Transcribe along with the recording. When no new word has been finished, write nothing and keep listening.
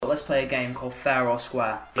let's play a game called Fair or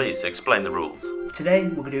Square. Please, explain the rules. Today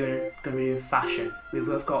we're going to be doing fashion. We've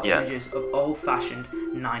both got images of old-fashioned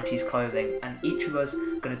 90s clothing, and each of us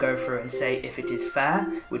going to go through it and say if it is fair,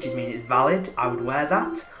 which is meaning it's valid, I would wear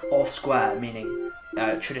that, or square, meaning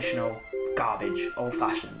traditional garbage,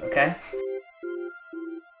 old-fashioned, okay?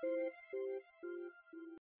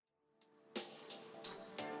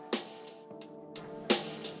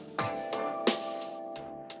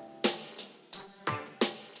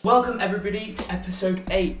 Welcome everybody to episode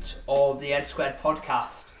 8 of the Ed Squared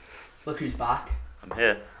podcast. Look who's back. I'm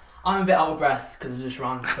here. I'm a bit out of breath because I just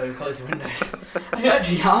ran to close the windows. I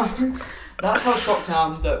actually am. That's how shocked I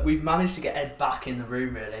am that we've managed to get Ed back in the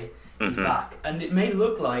room, really. He's back. And it may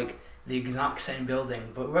look like the exact same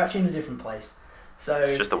building, but we're actually in a different place. So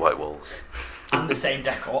It's just the white walls. And the same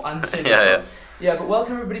decor. And the same Yeah, decor. Yeah, but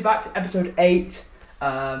welcome everybody back to episode 8.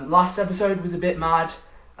 Last episode was a bit mad.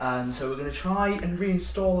 So we're going to try and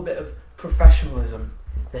reinstall a bit of professionalism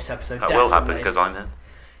this episode. That will happen because I'm here.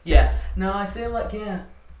 Yeah. No, I feel like,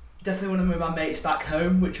 definitely want to move my mates back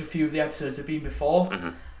home, which a few of the episodes have been before.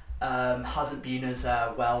 Hasn't been as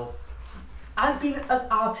well... Hasn't been as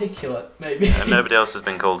articulate, maybe. Yeah, nobody else has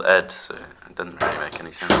been called Ed, so it doesn't really make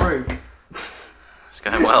any sense. True. It's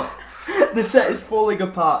going well. The set is falling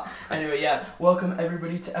apart. Anyway, welcome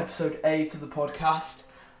everybody to episode 8 of the podcast.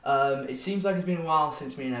 It seems like it's been a while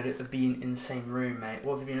since me and Ed have been in the same room, mate.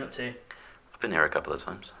 What have you been up to? I've been here a couple of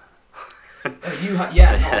times. Oh, you not on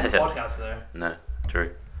the podcast though. No,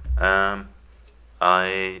 true. Well,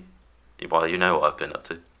 you know what I've been up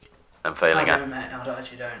to. I'm failing I don't, mate. I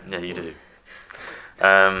actually don't. Yeah, you do.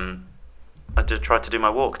 I did try to do my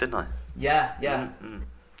walk, didn't I? Yeah.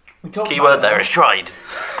 We talked Keyword about there is tried.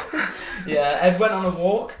 Yeah, Ed went on a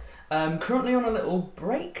walk. Currently on a little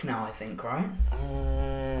break now, I think, right?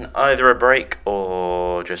 Either a break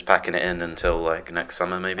or just packing it in until like next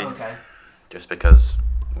summer, maybe. Okay. Just because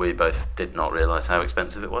we both did not realise how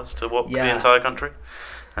expensive it was to walk the entire country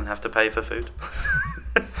and have to pay for food.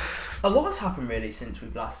 A lot has happened really since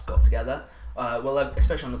we've last got together.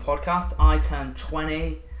 Especially on the podcast. I turned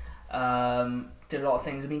 20. Did a lot of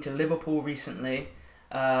things. I've been to Liverpool recently.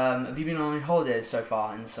 Have you been on any holidays so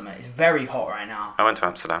far in the summer? It's very hot right now. I went to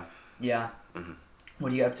Amsterdam. Yeah. What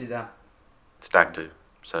do you get up to there? Stag do.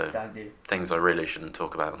 So Stag do. Things I really shouldn't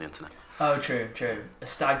talk about on the internet. Oh, true. A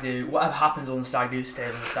stag do. Whatever happens on the stag do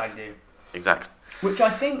stays on the stag do. Exactly. Which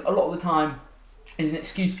I think a lot of the time is an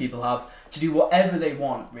excuse people have to do whatever they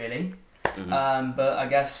want, really. But I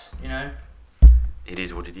guess, it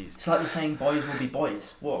is what it is. It's like the saying, boys will be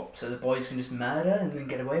boys. What? So the boys can just murder and then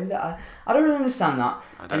get away with it? I don't really understand that.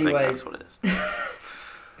 I don't think that's what it is.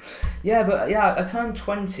 I turned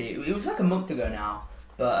 20. It was like a month ago now.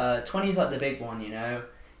 But 20 is like the big one,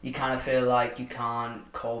 You kind of feel like you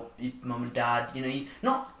can't call your mum and dad, you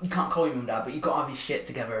can't call your mum and dad, but you've got to have your shit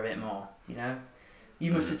together a bit more,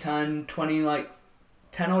 You must have turned 20 like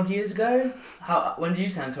 10 odd years ago. When did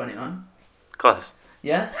you turn 20, man? Close.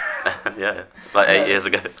 Yeah? Yeah, like 8 years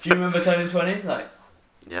ago. Do you remember turning 20? Like,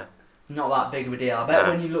 yeah. Not that big of a deal. I bet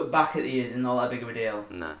when you look back at the years, it's not that big of a deal.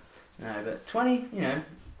 No, but 20,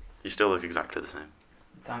 You still look exactly the same.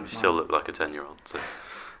 Thanks, You still look like a 10-year-old, so...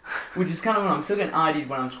 Which is kind of when I'm still getting ID'd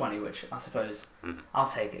when I'm 20, which I suppose I'll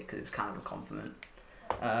take it because it's kind of a compliment.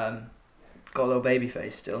 Got a little baby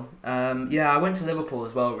face still. I went to Liverpool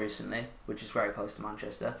as well recently, which is very close to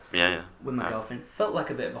Manchester. Yeah. With my girlfriend. Felt like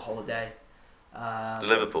a bit of a holiday.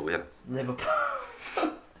 Liverpool, yeah. Liverpool.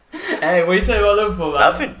 Hey, what are you saying about Liverpool, man?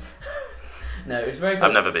 Nothing. No, it was very close.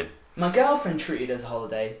 I've never been. My girlfriend treated it as a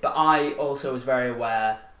holiday, but I also was very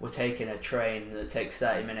aware we're taking a train that takes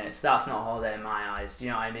 30 minutes. That's not a holiday in my eyes. Do you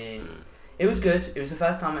know what I mean? It was good. It was the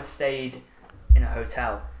first time I stayed in a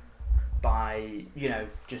hotel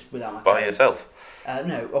just without my parents. Yourself?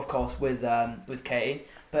 No, of course, with Katie.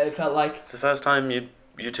 But it felt like... It's the first time you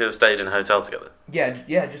two have stayed in a hotel together?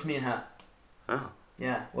 Yeah, just me and her. Oh.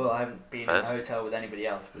 Yeah, well, I haven't been in a hotel with anybody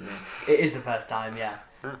else. But it is the first time, yeah.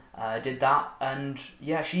 I did that, and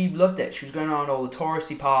she loved it. She was going around all the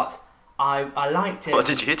touristy parts. I liked it. What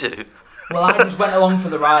did you do? Well, I just went along for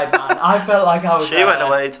the ride, man. I felt like I was She went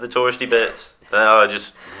away to the touristy bits. I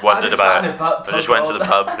just wandered about. I just went to the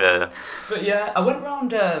pub, yeah. But yeah, I went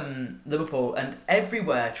around Liverpool, and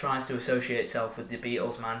everywhere tries to associate itself with the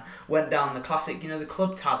Beatles, man. Went down the classic, the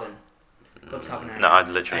Club Tavern. Club Tavern. No, I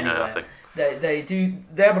literally know nothing. They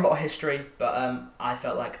have a lot of history, but I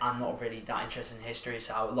felt like I'm not really that interested in history,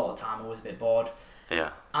 so a lot of the time I was a bit bored.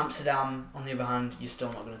 Yeah. Amsterdam, on the other hand, you're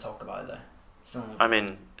still not going to talk about it though. I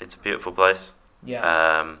mean, it's a beautiful place.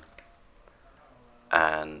 Yeah.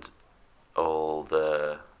 And all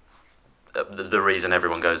the reason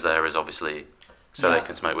everyone goes there is obviously so they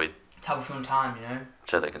can smoke weed. To have a fun time, you know.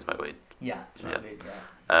 So they can smoke weed. Yeah, smoke weed.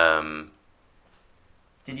 Yeah.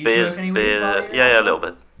 Did you smoke any weed? Yeah, a little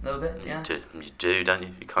bit. A little bit, yeah. You do, don't you?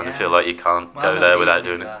 You kind of feel like you can't go not there me, without to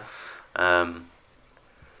doing be it. fair.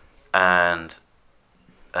 And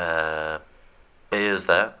beers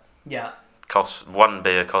there. Yeah. One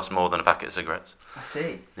beer costs more than a packet of cigarettes. I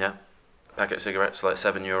see. Yeah. A packet of cigarettes like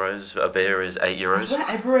 €7. A beer is €8. I swear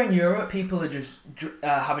everywhere in Europe, people are just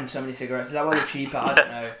having so many cigarettes. Is that why they're cheaper? I don't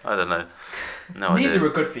know. I don't know. No idea. Neither are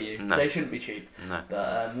good for you. No. They shouldn't be cheap. No.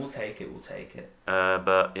 But we'll take it.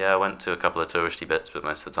 But yeah, I went to a couple of touristy bits, but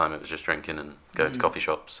most of the time it was just drinking and going to coffee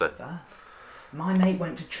shops. So. Fair. My mate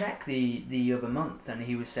went to Czech the other month, and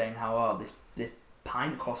he was saying how this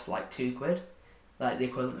pint costs like £2, like the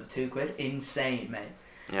equivalent of £2. Insane, mate.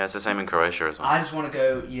 Yeah, it's the same in Croatia as well. I just want to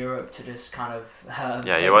go Europe to just kind of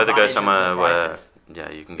you either go somewhere where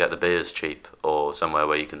you can get the beers cheap, or somewhere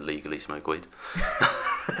where you can legally smoke weed.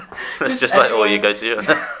 It's just like all you go to.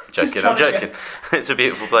 I'm joking. It's a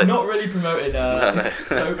beautiful place. Not really promoting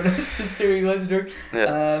soberness, just doing loads of drugs.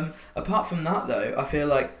 Yeah. Apart from that, though, I feel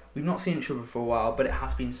like we've not seen each other for a while, but it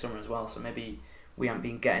has been summer as well, so maybe we haven't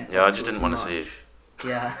been getting. Yeah, I just didn't want to see you.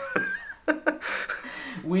 Yeah.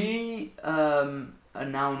 We are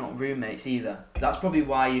now not roommates either. That's probably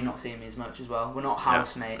why you're not seeing me as much as well. We're not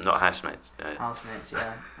housemates. Not housemates. Yeah. Housemates,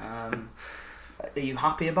 yeah. Are you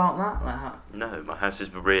happy about that? No, my house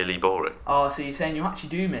is really boring. Oh, so you're saying you actually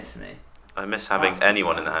do miss me? I miss having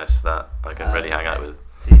anyone in the house that I can really hang out with.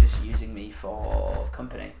 So you're just using me for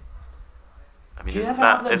company? I mean, isn't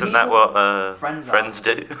that what friends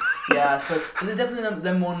do? Yeah, I suppose. But there's definitely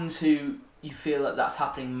them ones who you feel like that's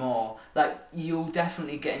happening more. Like, you'll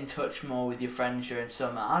definitely get in touch more with your friends during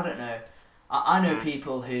summer. I don't know. I know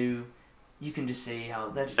people who you can just see how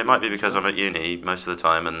they're just... It might be because I'm at uni most of the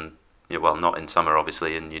time, and not in summer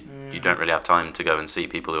obviously, and you don't really have time to go and see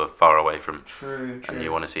people who are far away from. True. And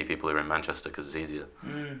you want to see people who are in Manchester because it's easier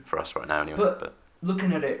for us right now anyway. But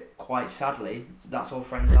looking at it quite sadly, that's all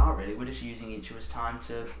friends are really. We're just using each other's time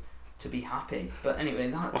to be happy. But anyway,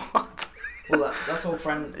 that... What? Well, that's all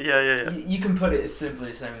friends. Yeah. You can put it as simply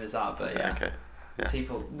as same as that, but yeah. Okay. Yeah.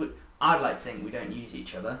 People, I'd like to think we don't use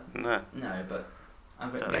each other. No, but I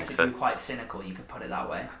guess if you're quite cynical, you could put it that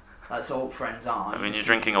way. That's all friends are. I mean, you're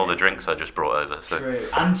drinking all the drinks I just brought over, so... True,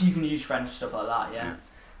 and you can use friends for stuff like that,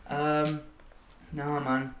 yeah. No,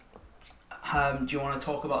 man. Do you want to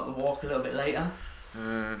talk about the walk a little bit later?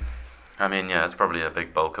 I mean, yeah, it's probably a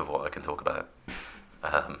big bulk of what I can talk about.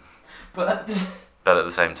 But at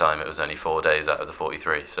the same time, it was only 4 days out of the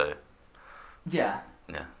 43, so... Yeah.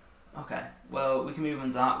 Yeah. Okay, well, we can move on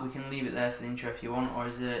to that. We can leave it there for the intro if you want, or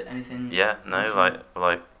is there anything... Yeah, no,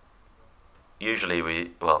 like... Usually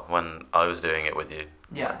when I was doing it with you,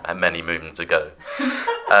 many moons ago,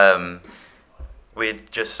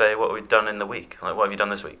 we'd just say what we'd done in the week. Like, what have you done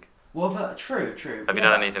this week? Well, true. Have you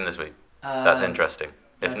done anything this week? That's interesting.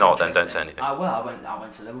 If not, then don't say anything. I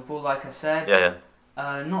went to Liverpool, like I said. Yeah.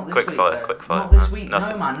 Not this quick week. Quick fire. Not this week.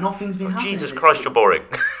 Nothing. No, man. Nothing's been happening. Jesus Christ, you're boring.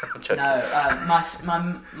 I'm joking.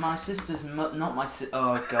 No, my sister's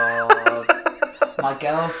oh god. My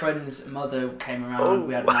girlfriend's mother came around. Oh.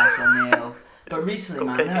 We had a nice little meal. But recently,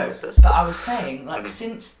 man, no. But I was saying,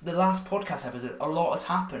 since the last podcast episode, a lot has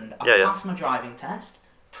happened. I passed my driving test.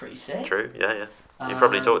 Pretty sick. True. Yeah. You've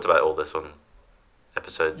probably talked about all this on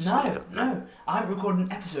episodes. No. I haven't recorded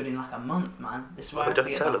an episode in like a month, man. This is why I have to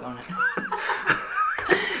get back on it.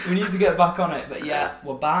 We need to get back on it, but yeah,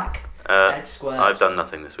 we're back. Head square. I've done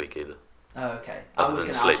nothing this week either. Oh, okay. Other I was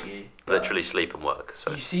than going to ask you. Literally sleep and work.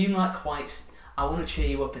 So. You seem like quite... I want to cheer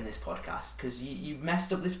you up in this podcast, because you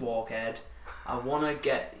messed up this walk, Ed. I want to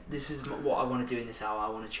get... This is what I want to do in this hour. I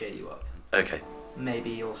want to cheer you up. Okay.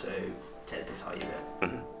 Maybe also take the piss out of you a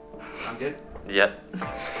bit. I'm good? Yeah.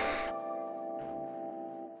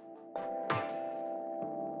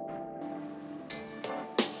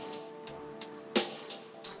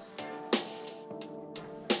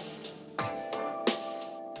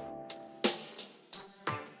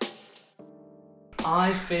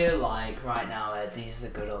 I feel like right now, Ed, these are the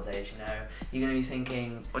good old days, you know. You're going to be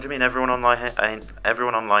thinking... What do you mean everyone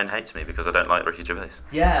online hates me because I don't like Ricky Gervais?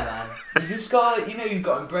 Yeah, man. You just got, you've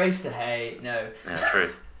got to embrace the hate. No. Yeah, true.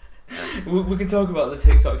 Yeah. We can talk about the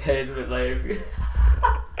TikTok hate a bit later.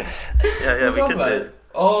 Yeah, we could do.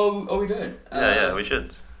 Oh, we don't? Yeah, we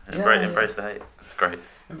should. Embrace the hate. That's great.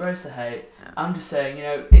 Embrace the hate. Yeah. I'm just saying,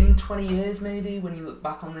 in 20 years maybe, when you look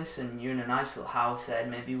back on this and you're in a nice little house, Ed,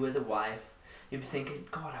 maybe with a wife, you'd be thinking,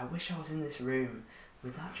 God, I wish I was in this room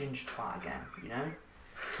with that ginger twat again,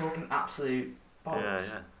 Talking absolute bollocks.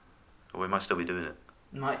 Yeah. Well, we might still be doing it.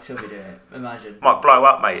 Might still be doing it. Imagine. Might blow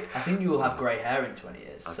up, mate. I think you will have grey hair in 20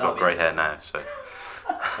 years. I've got grey hair now, so.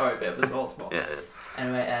 Sorry, a bit of a sore spot. Yeah.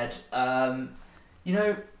 Anyway, Ed,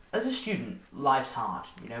 as a student, life's hard.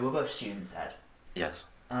 We're both students, Ed. Yes.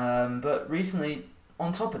 But recently,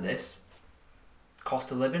 on top of this,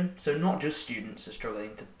 cost of living. So not just students are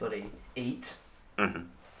struggling to bloody eat. Mm-hmm.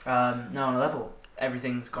 Now on a level,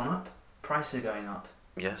 everything's gone up. Prices are going up.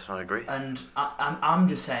 Yes, I agree. And I'm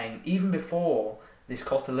just saying, even before this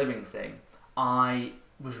cost of living thing, I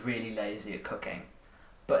was really lazy at cooking.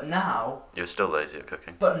 But now... You're still lazy at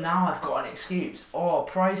cooking. But now I've got an excuse. Oh,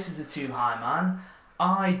 prices are too high, man.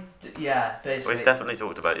 Basically... We've definitely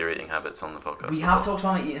talked about your eating habits on the podcast. We have talked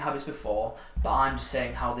about my eating habits before, but I'm just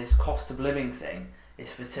saying how this cost of living thing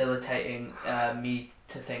is facilitating me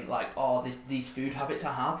to think like, these food habits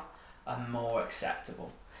I have are more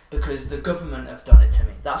acceptable. Because the government have done it to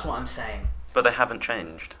me. That's what I'm saying. But they haven't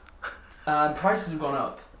changed. Prices have gone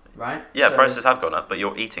up, right? Yeah, so, prices have gone up, but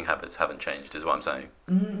your eating habits haven't changed, is what I'm saying.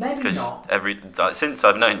 Maybe not. Since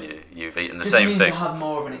I've known you, you've eaten the same thing. It means I have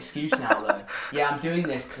more of an excuse now, though. Yeah, I'm doing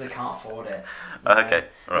this because I can't afford it. Okay,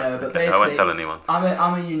 right. No, but okay. I won't tell anyone.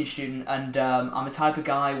 I'm a uni student, and I'm a type of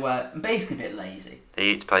guy where I'm basically a bit lazy.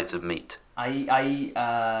 He eats plates of meat. I eat.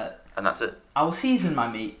 And that's it. I will season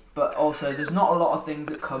my meat. But also, there's not a lot of things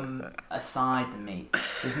that come aside the meat.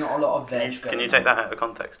 There's not a lot of veg. Can you take that out of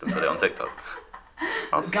context and put it on TikTok?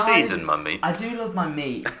 I'll season my meat. I do love my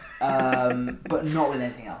meat, but not with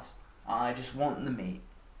anything else. I just want the meat.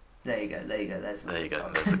 There you go. There's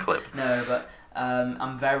the clip. No, but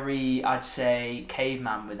I'm very, I'd say,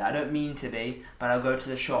 caveman with that. I don't mean to be, but I'll go to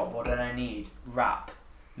the shop. What do I need? Wrap,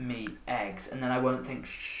 meat, eggs, and then I won't think,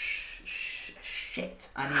 shit.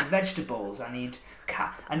 I need vegetables. I need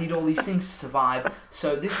all these things to survive.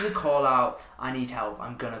 So this is a call out. I need help.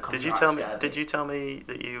 I'm gonna come. Did you tell me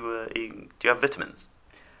that you do you have vitamins?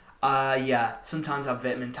 Yeah. Sometimes I have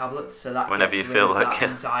vitamin tablets. So that whenever you feel like that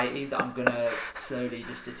anxiety that I'm gonna slowly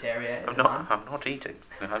just deteriorate. I'm not eating.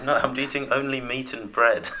 I'm eating only meat and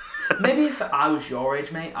bread. Maybe if I was your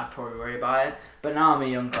age, mate, I'd probably worry about it. But now I'm a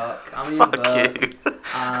young buck. Fuck you.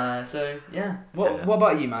 So yeah. What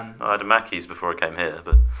about you, man? I had a Mackey's before I came here,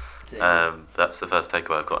 but. That's the first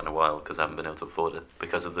takeaway I've got in a while because I haven't been able to afford it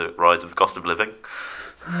because of the rise of the cost of living.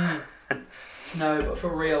 No, but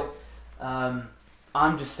for real, I'm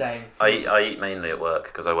just saying. I eat mainly at work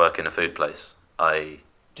because I work in a food place. I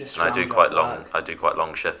do quite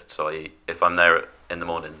long shifts. So I eat, if I'm there in the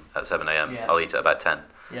morning at 7 a.m, I'll eat at about 10.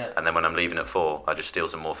 Yeah. And then when I'm leaving at 4, I just steal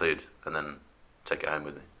some more food and then take it home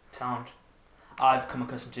with me. Sound. I've come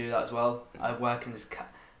accustomed to do that as well. I work in this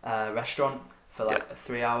restaurant for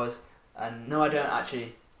 3 hours, and no, I don't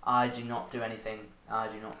actually. I do not do anything. I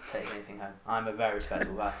do not take anything home. I'm a very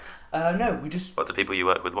respectable guy. No, we just. What, do people you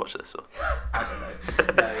work with watch this? Or? I don't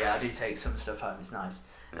know. No, yeah, I do take some stuff home. It's nice,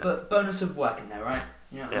 but bonus of working there, right?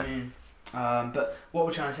 You know what I mean? But what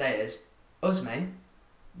we're trying to say is, us, mate,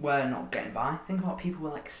 we're not getting by. Think about people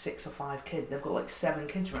with like 6 or 5 kids. They've got like 7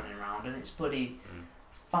 kids running around, and it's bloody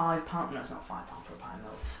 £5. No, it's not £5 for a pint of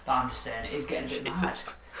milk. But I'm just saying, it is getting a bit mad.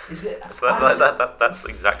 That's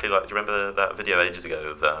exactly like. Do you remember that video ages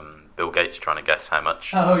ago of Bill Gates trying to guess how much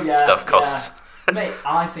stuff costs? Yeah. Mate,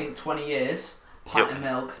 I think 20 years, pint of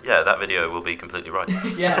milk. Yeah, that video will be completely right.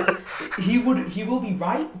 Yeah, he will be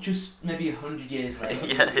right. Just maybe 100 years later.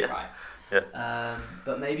 Be right. Yeah.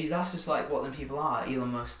 But maybe that's just like what them people are.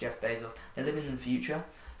 Elon Musk, Jeff Bezos. They're living in the future,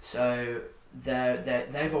 so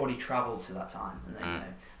they've already travelled to that time, and they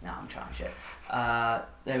know. Now I'm trying shit.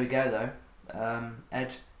 There we go though.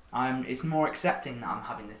 Ed, it's more accepting that I'm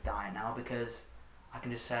having this diet now because I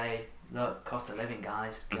can just say, look, cost of living,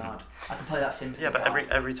 guys. God, I can play that sympathy. Yeah, but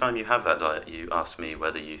every time you have that diet, you ask me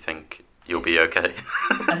whether you think you'll be okay.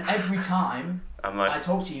 And every time I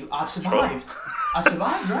talk to you, I've survived. I've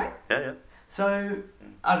survived, right? Yeah. So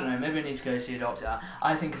I don't know. Maybe I need to go see a doctor.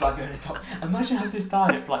 I think if I go to a doctor, imagine I have this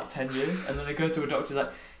diet for like 10 years, and then I go to a doctor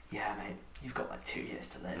like, yeah, mate, you've got like 2 years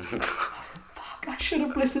to live. I should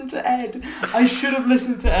have listened to Ed.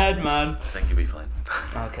 Man. I think you'll be fine.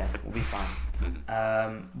 Okay, we'll be fine.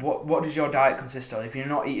 What does your diet consist of? If you're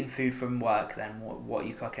not eating food from work, then what are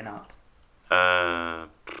you cooking up?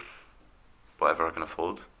 Whatever I can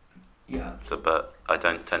afford. Yeah. So, but I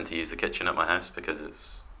don't tend to use the kitchen at my house because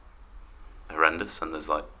it's horrendous and there's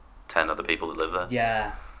like 10 other people that live there.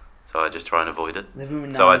 Yeah. So I just try and avoid it.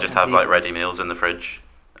 So I just have like ready meals in the fridge.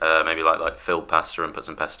 Maybe like filled pasta and put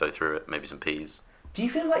some pesto through it, maybe some peas. Do you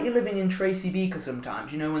feel like you're living in Tracy Beaker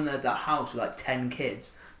sometimes? You know when there's that house with like 10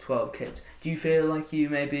 kids, 12 kids. Do you feel like you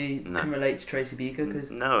maybe can relate to Tracy Beaker? Cause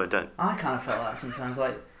no, I don't. I kind of felt that sometimes,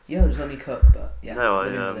 like, yo, just let me cook, but yeah.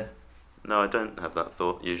 No, No, I don't have that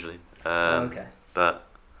thought usually. Okay. But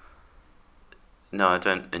no, I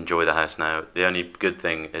don't enjoy the house now. The only good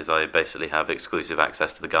thing is I basically have exclusive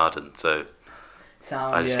access to the garden, so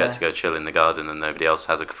I just get to go chill in the garden, and nobody else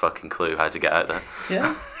has a fucking clue how to get out there.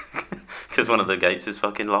 Yeah. Because one of the gates is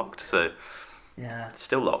fucking locked, so yeah, it's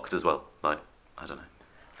still locked as well. Like, I don't know.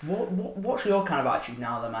 What's your kind of attitude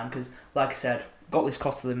now, though, man? Because, like I said, got this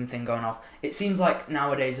cost of living thing going off. It seems like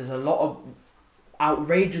nowadays there's a lot of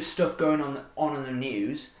outrageous stuff going on in the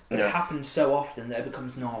news, but it happens so often that it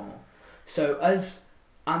becomes normal. So, as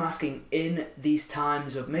I'm asking, in these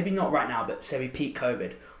times of, maybe not right now, but say we peak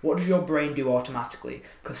COVID, what does your brain do automatically?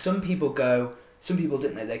 Because some people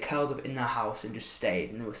didn't they? They curled up in their house and just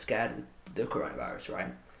stayed, and they were scared of the coronavirus,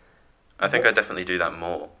 right? I think I definitely do that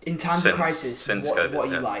more. In times of crisis, since what COVID, are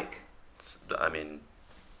you like? I mean,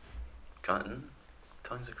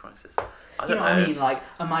 times of crisis. I You don't know what I mean? Like,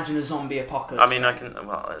 imagine a zombie apocalypse. I mean,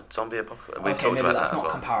 a zombie apocalypse. We've talked about that as well. That's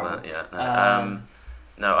not comparable. Yeah.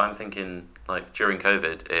 No, I'm thinking, like, during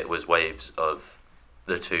COVID, it was waves of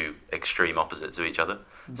the two extreme opposites of each other.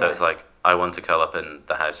 So it's like, I want to curl up in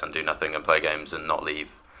the house and do nothing and play games and not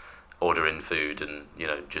leave, order in food and,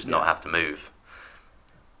 just not have to move.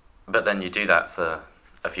 But then you do that for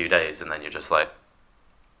a few days and then you're just like,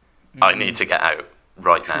 I need to get out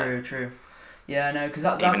right now. True. Yeah, no, because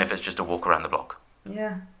that's... Even if it's just a walk around the block.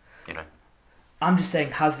 Yeah. I'm just saying,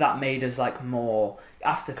 has that made us, like, more...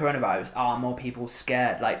 After coronavirus, are more people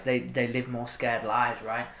scared? Like, they live more scared lives,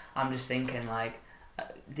 right? I'm just thinking, like,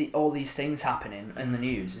 all these things happening in the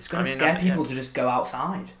news, it's going to scare people to just go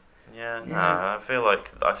outside. Yeah, no, I feel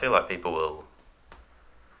like people will...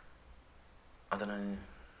 I don't know.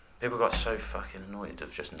 People got so fucking annoyed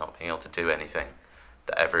of just not being able to do anything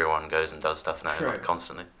that everyone goes and does stuff now, like,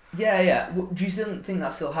 constantly. Yeah. Well, do you still think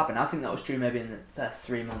that still happened? I think that was true maybe in the first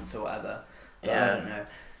 3 months or whatever. But I don't know.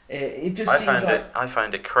 It just seems like... I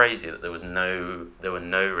found it crazy that there were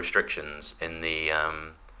no restrictions in the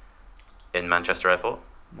in Manchester Airport.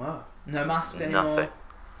 Wow. No mask anymore? Nothing.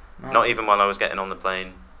 No. Not even while I was getting on the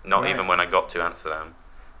plane. Not even when I got to Amsterdam.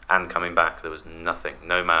 And coming back, there was nothing.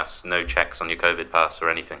 No masks, no checks on your COVID pass or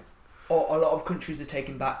anything. Or a lot of countries are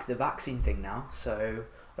taking back the vaccine thing now. So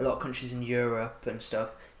a lot of countries in Europe and stuff,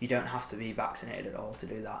 you don't have to be vaccinated at all to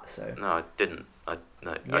do that. So no, I didn't. I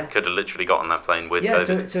could have literally got on that plane with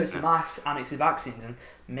COVID. So it's the masks and it's the vaccines, and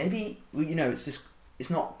maybe it's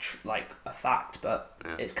not like a fact, but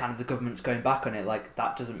it's kind of the government's going back on it. Like,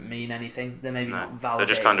 that doesn't mean anything. They're maybe not validating. They're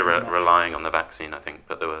just kind of relying on the vaccine, I think.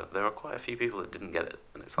 But there were quite a few people that didn't get it,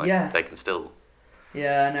 and it's like they can still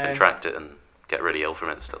contract it and get really ill from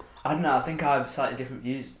it still. So. I don't know. I think I have slightly different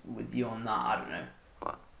views with you on that. I don't know.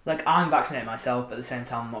 What? Like, I'm vaccinated myself, but at the same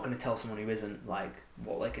time, I'm not going to tell someone who isn't, like,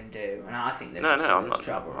 what they can do. And I think I'm not.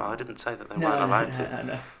 Well, I didn't say that they weren't allowed to.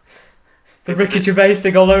 No. The Ricky Gervais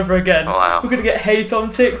thing all over again. Oh, wow. We're going to get hate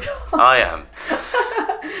on TikTok. I am.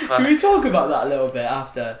 Should we talk about that a little bit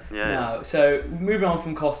after? Yeah. No. So, moving on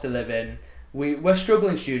from cost of living, we're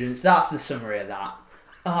struggling students. That's the summary of that.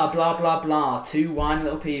 Blah, blah, blah. 2 whiny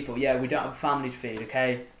little people. Yeah, we don't have a family to feed,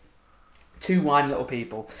 okay? 2 whiny little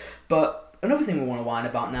people. But another thing we want to whine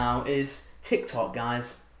about now is TikTok,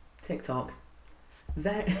 guys. TikTok.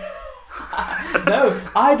 No,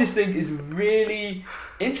 I just think it's really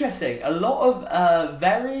interesting. A lot of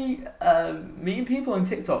very mean people on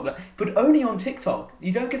TikTok, but only on TikTok.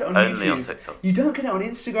 You don't get it on YouTube. Only on TikTok. You don't get it on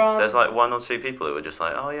Instagram. There's like 1 or 2 people who are just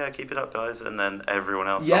like, oh yeah, keep it up, guys, and then everyone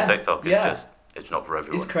else on TikTok is just, it's not for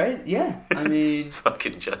everyone. It's crazy. Yeah, I mean, it's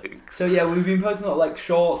fucking jokes. So yeah, we've been posting a lot of like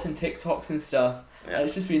shorts and TikToks and stuff. Yeah.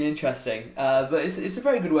 It's just been interesting, but it's a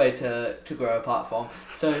very good way to grow a platform.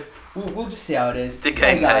 So we'll just see how it is.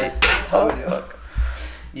 Hey guys,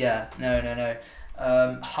 Yeah, no.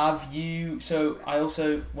 Have you? So I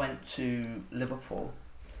also went to Liverpool.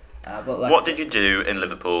 But like, what did you do in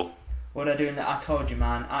Liverpool? What did I do? I told you,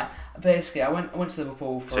 man. I went to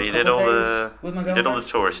Liverpool for. So a you couple did all days with my girlfriend. You did all the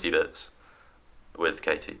touristy bits with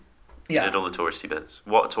Katie. Yeah. You did all the touristy bits.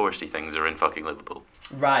 What touristy things are in fucking Liverpool?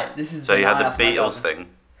 Right. This is. So you had the Beatles thing.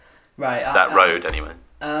 Right. That road, anyway.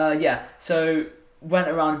 Yeah. So went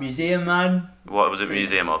around a museum, man. What was it?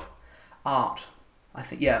 Museum of? Art. I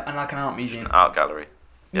think, yeah, and like an art museum. An art gallery.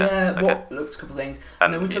 Yeah. Okay. Looked a couple of things.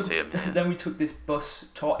 And then museum. Then we took this bus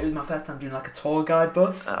tour. It was my first time doing like a tour guide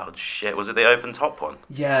bus. Oh shit! Was it the open top one?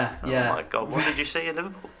 Yeah. Oh my god! What did you see in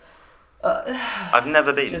Liverpool? I've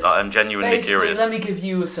never been. I'm genuinely curious. Let me give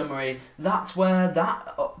you a summary. That's where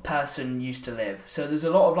that person used to live. So there's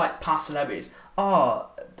a lot of like past celebrities.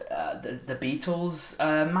 The Beatles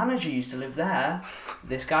manager used to live there.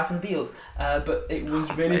 This guy from the Beatles. But it was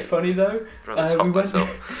really funny though.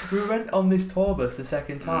 We went on this tour bus the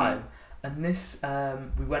second time, And this,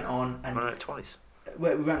 we went on and... We went on it twice.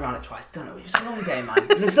 We went around it twice. Don't know. It was a long day, man.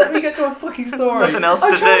 Just let me get to a fucking story. Nothing else to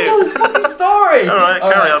do. I'm trying to tell this fucking story. All right,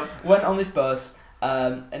 carry on. Went on this bus,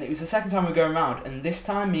 and it was the second time we were going around. And this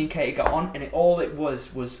time, me and Katie got on, and all it was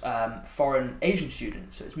foreign Asian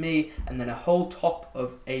students. So it's me, and then a whole top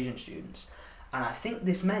of Asian students. And I think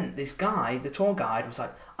this meant this guy, the tour guide, was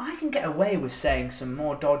like, I can get away with saying some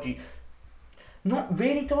more dodgy, not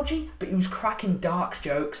really dodgy, but he was cracking dark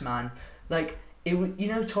jokes, man. Like, it was,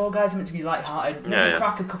 tour guides are meant to be light-hearted. Maybe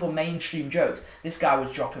crack a couple mainstream jokes. This guy was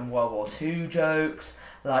dropping World War II jokes.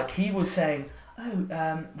 Like, he was saying,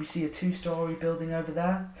 we see a 2-story building over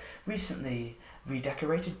there, recently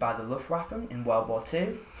redecorated by the Luftwaffe in World War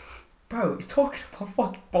II. Bro, he's talking about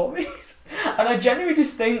fucking bombings. And I genuinely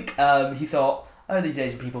just think he thought, these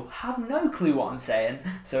Asian people have no clue what I'm saying.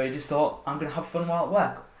 So he just thought, I'm going to have fun while at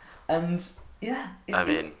work. And, yeah.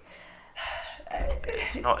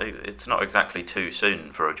 It's not exactly too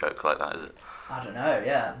soon for a joke like that, is it? I don't know,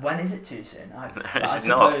 yeah. When is it too soon? It's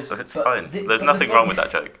not. It's fine. There's nothing wrong with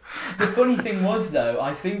that joke. The funny thing was, though,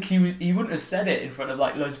 I think he wouldn't have said it in front of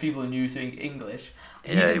like loads of people who knew speak English.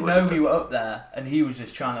 He didn't know we were up there, and he was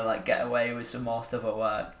just trying to like get away with some more stuff at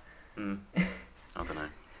work. I don't know.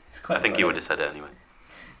 I think he would have said it anyway.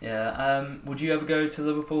 Yeah. Would you ever go to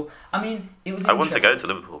Liverpool? I mean, it was. I want to go to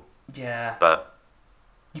Liverpool. Yeah. But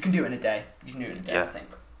you can do it in a day. I think.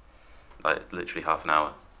 Like literally half an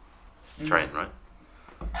hour train, right?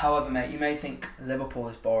 However, mate, you may think Liverpool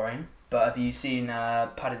is boring, but have you seen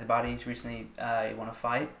Paddy the Baddies recently? He won a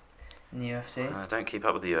fight in the UFC. I don't keep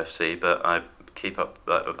up with the UFC, but I keep up.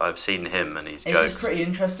 I've seen him and his it's jokes. It's just pretty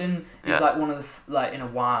interesting. He's like one of the in a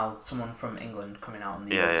while, someone from England coming out on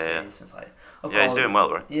the UFC. Yeah. So it's like, he's doing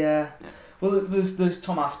well, right? Yeah. Well, there's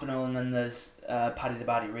Tom Aspinall, and then there's Paddy the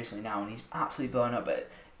Baddie recently now, and he's absolutely blown up. But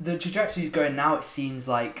the trajectory he's going now, it seems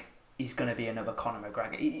like he's going to be another Conor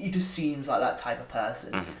McGregor. He just seems like that type of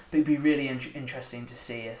person. Mm-hmm. But it'd be really interesting to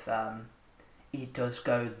see if he does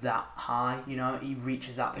go that high. He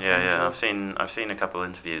reaches that potential. Yeah. I've seen a couple of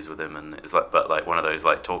interviews with him, and it's like one of those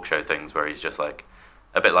like talk show things where he's just like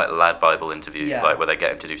a bit like a Lad Bible interview, like where they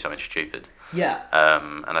get him to do something stupid. Yeah.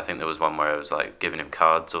 And I think there was one where it was like giving him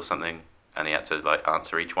cards or something, and he had to like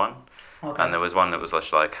answer each one. Okay. And there was one that was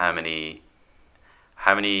just like how many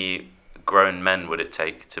grown men would it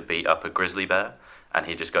take to beat up a grizzly bear? And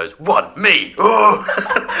he just goes, "One, me!" Oh!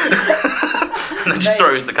 And then just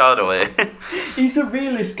throws the card away. He's the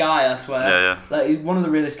realest guy, I swear. Yeah. Like, he's one of the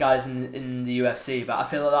realest guys in the UFC, but I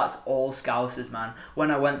feel like that's all Scousers, man.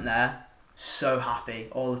 When I went there, so happy.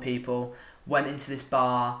 All the people went into this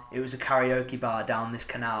bar. It was a karaoke bar down this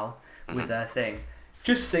canal with their thing.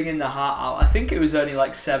 Just singing the heart out. I think it was only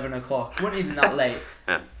like 7 o'clock. It wasn't even that late.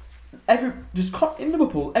 Yeah. In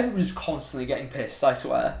Liverpool, everybody's constantly getting pissed, I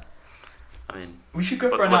swear. I mean, we should go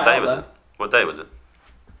for a night out there. What day was it?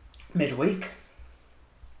 Midweek.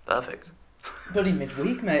 Perfect. Bloody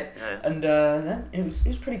midweek, mate. Yeah. And then it was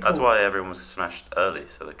pretty cool. That's why everyone was smashed early,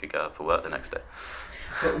 so they could get up for work the next day.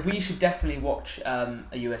 But we should definitely watch a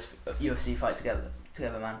UFC fight together,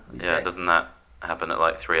 man. Doesn't that happen at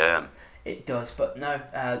like 3 a.m? It does, but no.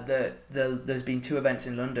 There's been 2 events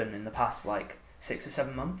in London in the past like 6 or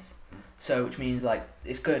 7 months, so which means like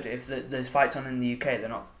it's good if there's fights on in the UK.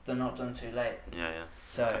 They're not done too late. Yeah.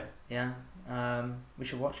 So okay. we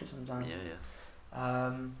should watch it sometime. Yeah.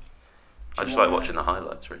 I just like watching the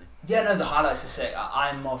highlights, really. Yeah, no, the highlights are sick.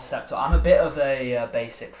 I'm more susceptible. I'm a bit of a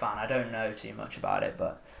basic fan. I don't know too much about it,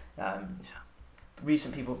 but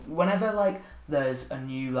recent people. Whenever like there's a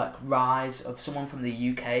new like rise of someone from the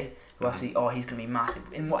UK who I see, he's gonna be massive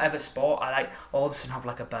in whatever sport, I like all of a sudden have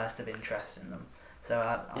like a burst of interest in them. So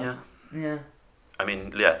yeah. I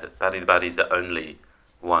mean, Paddy the Baddie's the only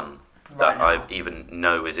one that I even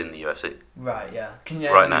know is in the UFC. Right. Yeah. Can you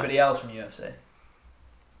name anybody else from UFC?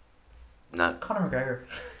 No. Conor McGregor.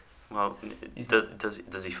 Well,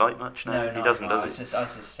 does he fight much? No, he doesn't, does he? I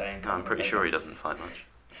was just saying. No, I'm pretty sure he doesn't fight much.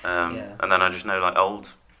 And then I just know like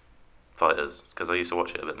old fighters because I used to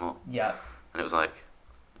watch it a bit more. Yeah. And it was like,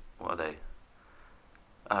 what are they?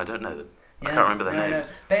 I don't know them. I can't remember their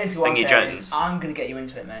names. No. Basically, what Thingy I'm saying Jones. is I'm gonna get you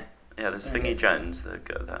into it, mate. Yeah, there's Thingy Jones.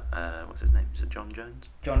 What's his name? Is it John Jones?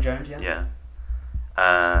 John Jones, yeah. Yeah.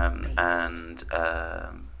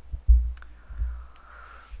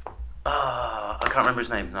 I can't remember his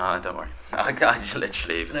name. No, don't worry. I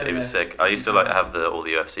literally, it was sick. I used to like have all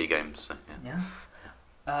the UFC games. So, yeah.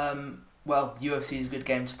 Well, UFC is a good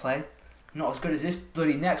game to play. Not as good as this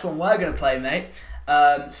bloody next one we're gonna play, mate.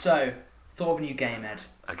 So, thought of a new game, Ed.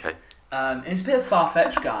 Okay. It's a bit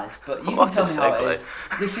far-fetched, guys, but you can tell me how it is.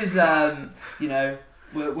 This is,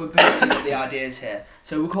 we're boosting up the ideas here.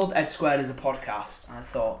 So we're called Ed Squared as a podcast, and I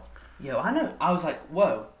thought, I was like,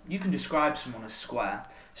 whoa, you can describe someone as square.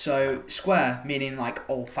 So square meaning like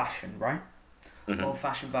old fashioned, right? Mm-hmm. Old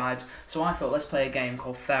fashioned vibes. So I thought, let's play a game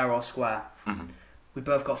called Fair or Square. Mm-hmm. We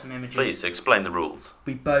both got some images. Please explain the rules.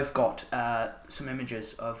 We both got some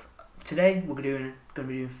images of. Today we're going to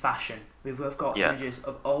be doing fashion. We've both got images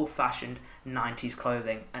of old-fashioned 90s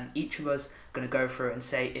clothing, and each of us going to go through and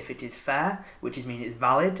say if it is fair, which is meaning it's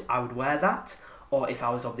valid, I would wear that, or if I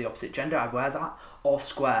was of the opposite gender, I'd wear that, or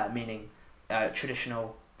square, meaning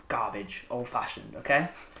traditional garbage, old-fashioned. Okay,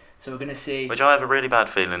 so we're going to see. Which I have a really bad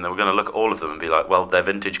feeling that we're going to look at all of them and be like, well, they're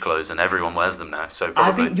vintage clothes and everyone wears them now, so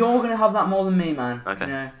probably. I think you're going to have that more than me, man. Okay.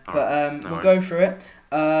 You know? All But right. No we'll worries. go through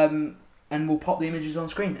it. And we'll pop the images on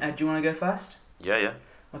screen. Ed, do you want to go first? Yeah.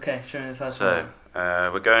 Okay, show me the first So,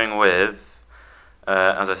 one. we're going with,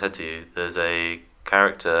 as I said to you, there's a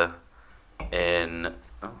character in...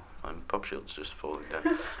 Oh, my pop shield's just falling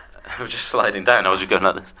down. I was just sliding down, I was just going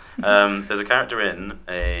like this. There's a character in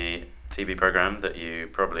a TV programme that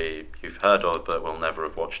you've heard of, but will never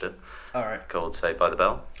have watched it, Alright. called Saved by the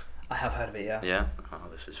Bell. I have heard of it, yeah. Yeah? Oh,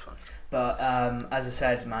 this is fun. But as I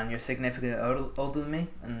said, man, you're significantly older than me,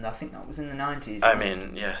 and I think that was in the 90s. I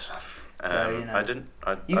mean, yes. So, you know, I didn't.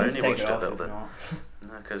 I You can only just take watched it it a off little if bit. not.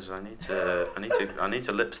 No, because I need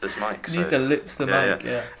to lips this mic. You need to lips the mic,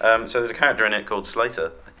 yeah. So there's a character in it called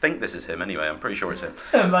Slater. I think this is him anyway. I'm pretty sure it's him.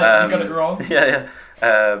 Like you got it wrong. Yeah.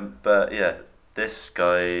 But yeah, this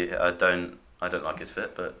guy, I don't like his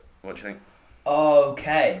fit. But what do you think?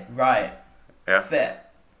 Okay, right. Yeah. Fit.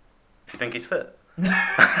 Do you think he's fit?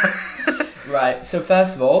 Right, so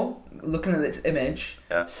first of all, looking at this image,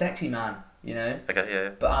 Yeah. sexy man, you know? Okay. Yeah.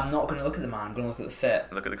 But I'm not going to look at the man, I'm going to look at the fit.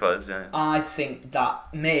 Look at the clothes. Yeah. I think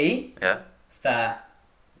that me, Yeah. fair.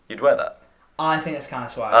 You'd wear that. I think it's kind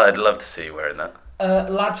of swag. I'd love to see you wearing that.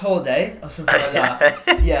 Lad's holiday or something like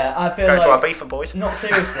that. Yeah, I feel Going like to our beef boys. not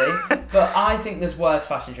seriously, but I think there's worse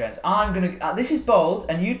fashion trends. I'm gonna. This is bold,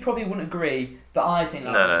 and you probably wouldn't agree, but I think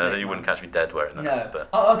that looks No, sick, you man. wouldn't catch me dead wearing that. No. But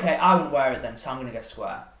Oh, okay. I wouldn't wear it then, so I'm gonna go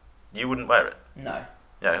square. you wouldn't wear it. No.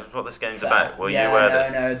 Yeah, that's what this game's Fair. about. Will yeah, you wear no,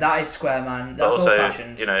 this? No, that is square, man. But That's also, old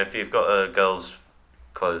fashioned. you know, if you've got a girl's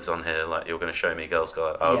clothes on here, like you're going to show me girls'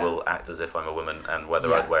 clothes, I Yeah. will act as if I'm a woman and whether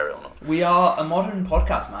Yeah. I'd wear it or not. We are a modern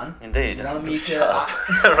podcast, man. Indeed. You want me to Shut up.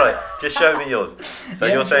 Right, just show me yours. So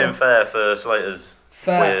Yeah, you're saying sure. fair for Slater's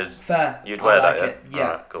weird. Fair. You'd wear I like that, it. yeah? Yeah.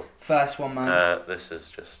 Alright, cool. First one, man. This is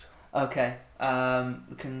just... Okay.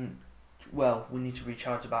 We can. Well, we need to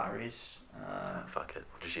recharge the batteries. fuck it.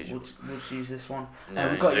 We'll just use We'll yours. just use this one. Yeah,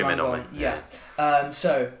 we've got zoom your in on me. angle on. Yeah.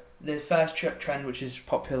 So the first trend, which is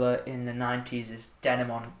popular in the 90s, is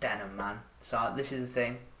denim on denim, man. So this is the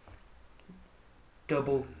thing.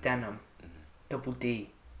 Double denim, double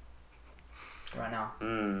D. Right now.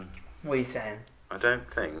 What are you saying? I don't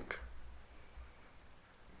think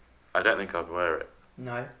I'd wear it.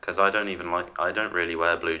 No. Because I don't really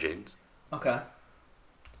wear blue jeans Okay.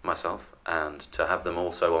 myself, and to have them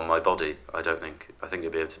also on my body, I think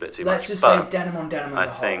it'd be a bit too Let's much. just But say denim on denim as I a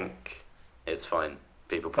whole. think it's fine.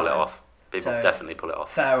 People pull it Fine. off. People So- definitely pull it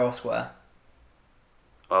off. Fair or square?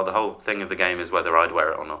 Well, the whole thing of the game is whether I'd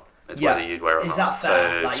wear it or not. It's Yeah. whether you'd wear it or Is not. that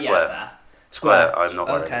fair? So Like, square. yeah, fair. Square. I'm not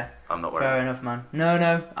wearing Okay. it. I'm not wearing Fair it. enough, man. No.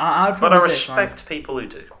 I'd But I probably say it's fine. respect people who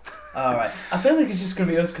do. Alright. I feel like it's just going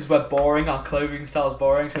to be us because we're boring. Our clothing style's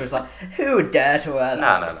boring. So it's like, who would dare to wear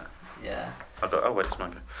that? No. Yeah. Where does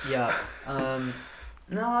mine go? Yeah.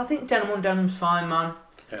 No, I think denim on denim's fine, man.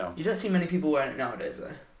 Yeah. You don't see many people wearing it nowadays,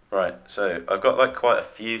 though. Right. So I've got like quite a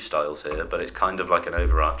few styles here, but it's kind of like an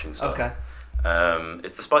overarching style. Okay.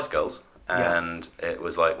 It's the Spice Girls, Yeah. and it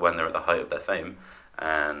was like when they're at the height of their fame,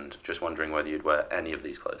 and just wondering whether you'd wear any of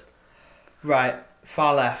these clothes. Right.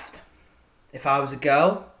 Far left. If I was a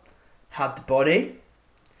girl, had the body,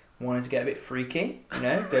 wanted to get a bit freaky,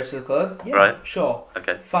 go to the club, yeah, Right. sure.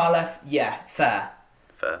 Okay. Far left, yeah, fair.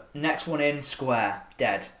 Fair. Next one in, square,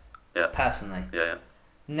 dead. Yeah. Personally. Yeah.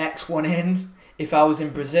 Next one in, if I was in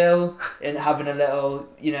Brazil and having a little,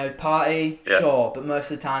 party, Yeah. sure, but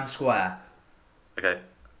most of the time, square. Okay.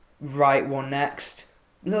 Right one next.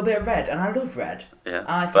 A little bit of red, and I love red. Yeah.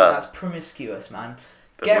 I think But- that's promiscuous, man.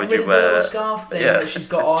 But Get would rid you of the little wear- scarf thing Yeah. that she's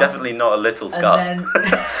got It's on. definitely not a little scarf. And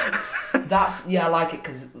then I like it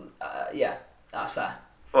because that's fair.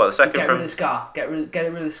 What, the second Get from... rid of the scarf. Get rid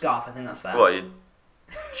of the scarf. I think that's fair. What,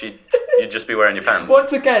 you'd just be wearing your pants?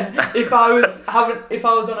 Once again, if I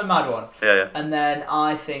was on a mad one, Yeah. and then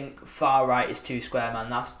I think far right is too square, man.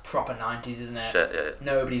 That's proper 90s, isn't it? Shit, yeah.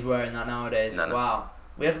 Nobody's wearing that nowadays. No. Wow.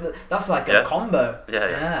 That's like Yeah. a combo. Yeah.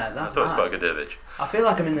 That's I thought it was mad. quite a good image. I feel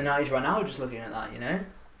like I'm in the 90s right now just looking at that,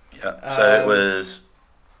 Yeah. So it was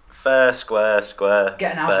Fair, square, square.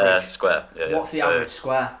 Get an fair, average. square. Yeah, What's the average?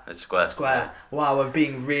 Square. It's square. Square. Wow, we're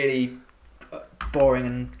being really boring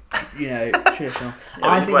and, traditional.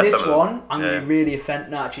 Yeah, I think this one, I'm yeah. going to be really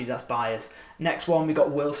offended. No, actually, that's bias. Next one, we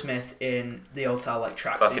got Will Smith in the old style like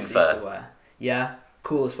tracksuits he used to wear. Yeah,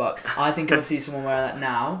 cool as fuck. I think if I see someone wearing that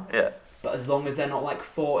now, but as long as they're not like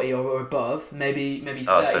 40 or above, maybe 35.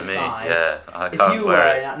 Oh, so me, yeah. I can't if you were wear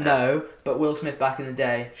wearing it. that, no. But Will Smith back in the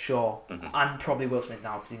day, sure. Mm-hmm. And probably Will Smith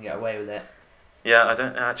now because he can get away with it. Yeah, I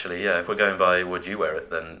don't actually. Yeah, if we're going by would you wear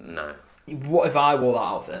it, then no. What if I wore that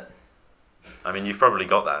outfit? I mean, you've probably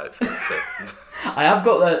got that outfit, so. I have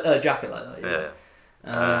got a jacket like that.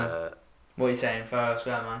 Yeah. What are you saying? Fair or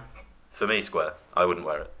square, man? For me, square. I wouldn't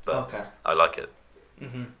wear it, but okay. I like it.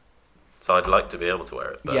 Mhm. So I'd like to be able to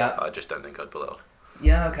wear it, but yeah. I just don't think I'd pull it off.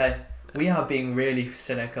 Yeah. Okay. We are being really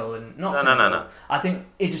cynical and not. No. I think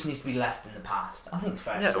it just needs to be left in the past. I think it's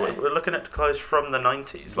fair. Yeah, to say. we're looking at clothes from the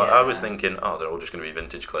 90s. Like I was thinking, they're all just going to be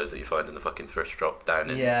vintage clothes that you find in the fucking thrift shop down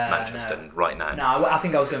in Manchester right now. No, I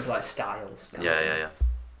think I was going for like styles. Yeah.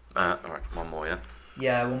 All right, one more, yeah.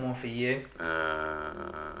 Yeah, one more for you.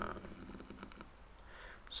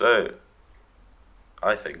 So,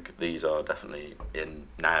 I think these are definitely in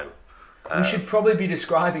now. We should probably be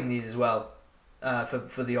describing these as well,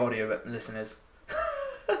 for the audio listeners.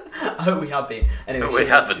 I hope we have been. Anyway, we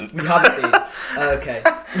haven't. We haven't been. Okay.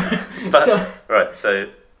 Right, so.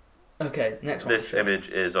 Okay, next one. This image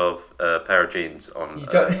is of a pair of jeans on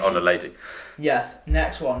a lady. Yes,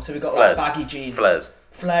 next one. So we got Flares. like baggy jeans.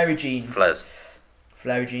 Flary jeans.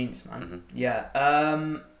 Flary jeans, man. Mm-hmm. Yeah.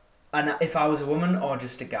 And if I was a woman or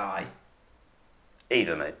just a guy?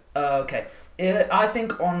 Either, mate. Okay. I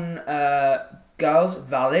think on girls,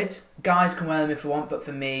 valid. Guys can wear them if they want, but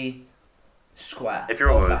for me, square. If you're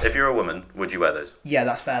a woman, would you wear those? Yeah,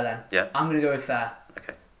 that's fair then. Yeah. I'm gonna go with fair.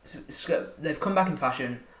 Okay. They've come back in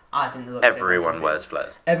fashion. I think they look. Everyone wears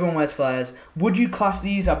flares. Everyone wears flares. Would you class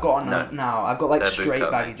these? I've got on now. I've got like they're straight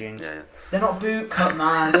baggy jeans. Yeah. They're not boot cut,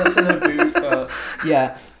 man. That's a boot cut.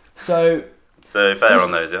 Yeah. So fair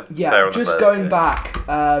on those, yeah. Yeah. Fair on just the going flares,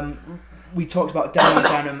 back. We talked about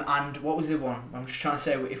denim, and what was the other one? I'm just trying to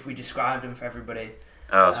say if we described them for everybody.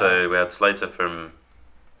 Oh, so we had Slater from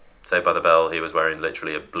Saved by the Bell. He was wearing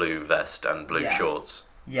literally a blue vest and blue shorts.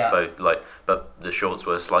 Yeah. But the shorts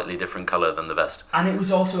were a slightly different colour than the vest. And it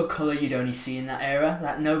was also a colour you'd only see in that era.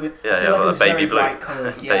 Like nobody. Baby blue.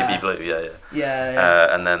 Colours. Yeah. Baby blue, yeah.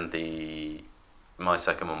 Yeah. And then my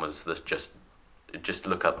second one was just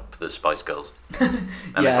look up the Spice Girls. And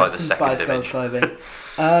it's like the second Spice image. Girls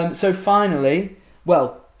clothing. So finally,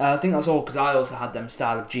 I think that's all because I also had them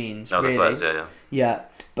style of jeans. Oh, really. the flares, yeah. Yeah,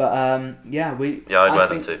 but I'd wear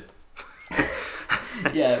them too.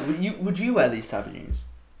 Yeah, would you wear these type of jeans?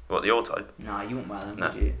 What, your type? No, you wouldn't wear them, no,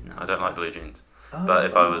 would you? No, I don't like blue jeans. Oh, but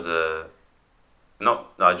if I was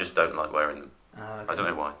I just don't like wearing them. Oh, okay. I don't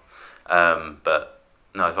know why. But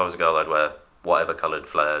no, if I was a girl, I'd wear whatever coloured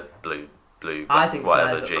flare, blue, I think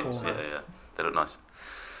whatever flares jeans. look cool, Yeah, they look nice.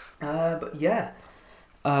 But yeah.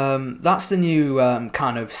 That's the new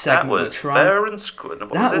kind of segment. That was fair and square.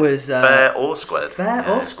 That was fair or squared. Fair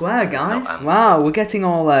or square, guys. Wow, we're getting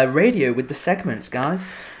all radio with the segments, guys.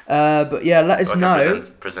 But yeah, let us know.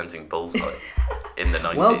 Presenting Bullseye in the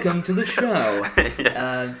 90s. Welcome to the show.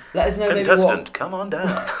 Let us know. Contestant, come on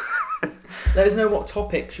down. Let us know what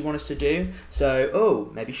topics you want us to do.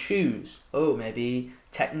 So, maybe shoes. Maybe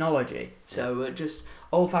technology. So just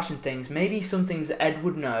old-fashioned things. Maybe some things that Ed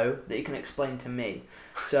would know that he can explain to me.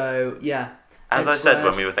 So yeah. As I said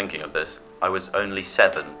when we were thinking of this, I was only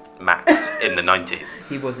 7 max in the 90s.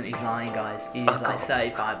 He wasn't. He's lying, guys. He's like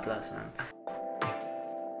 35 plus, man.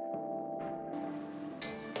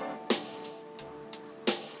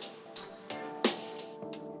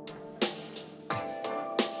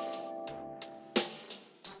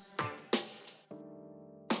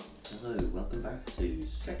 Hello, welcome back to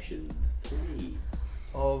section 3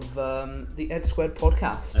 of the Ed Squared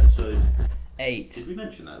podcast. Episode 8. Did we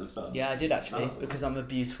mention that at the start? Yeah, I did actually, because I'm a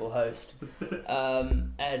beautiful host.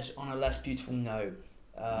 Ed, on a less beautiful note,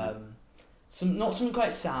 not something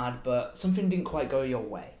quite sad, but something didn't quite go your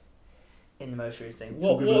way in the most recent thing.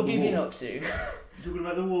 What have you been up to? Talking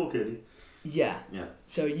about the walk, Eddie? Yeah.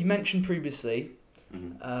 So you mentioned previously,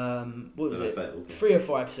 what was it? 3 or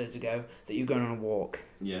 4 episodes ago, that you were going on a walk.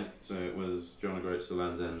 Yeah, so it was John O'Groats to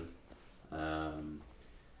Land's End.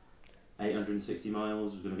 860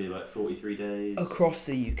 miles, was going to be about 43 days. Across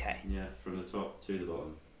the UK. Yeah, from the top to the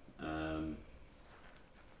bottom.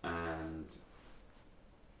 And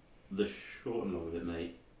the short and long of it,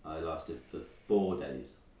 mate, I lasted for 4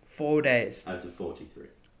 days. 4 days. Out of 43.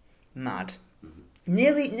 Mad.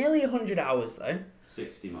 Nearly 100 hours though.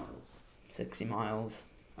 60 miles 60 miles.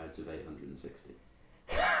 out of 860.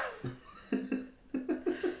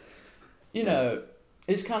 You know,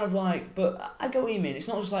 it's kind of like, but I get what you mean. It's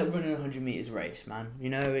not just like running a 100 meters race, man. You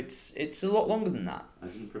know, it's a lot longer than that. I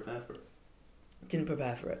didn't prepare for it. Didn't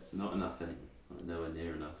prepare for it. Not enough anyway. Like, nowhere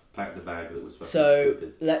near enough. Packed a bag that was fucking So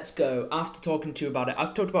stupid. let's go. After talking to you about it,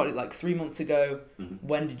 I've talked about it like 3 months ago. Mm-hmm.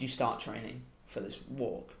 When did you start training for this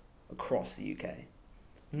walk across the UK,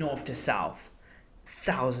 north to south,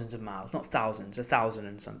 thousands of miles? Not thousands, 1,000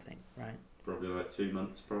 and something, right? Probably like 2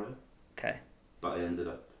 months prior. Okay. But I ended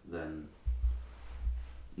up then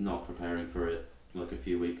not preparing for it like a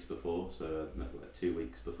few weeks before. So like 2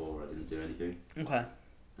 weeks before I didn't do anything. Okay.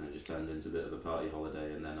 And it just turned into a bit of a party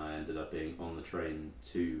holiday, and then I ended up being on the train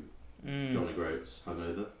to John O'Groats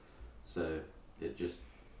hungover. So it just,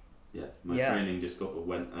 my training just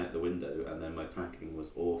went out the window, and then my packing was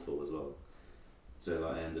awful as well. So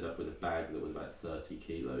like I ended up with a bag that was about 30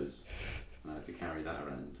 kilos, and I had to carry that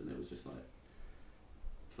around, and it was just like,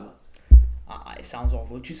 fucked. It sounds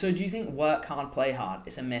awful. So do you think work hard, play hard?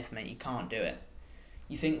 It's a myth, mate. You can't do it.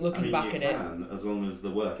 You think looking back at it, as long as the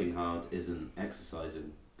working hard isn't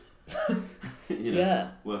exercising. You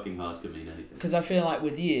know, working hard can mean anything. Because I feel like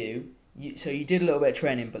with you, so you did a little bit of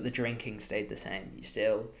training, but the drinking stayed the same. You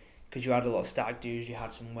still, because you had a lot of stag do's, you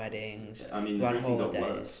had some weddings, I mean, you the had drinking got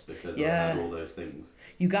holidays. worse because I had all those things.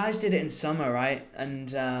 You guys did it in summer, right? And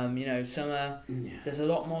you know, summer, there's a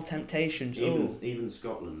lot more temptations. Even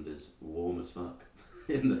Scotland is warm as fuck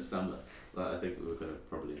in the summer. Like, I think we're gonna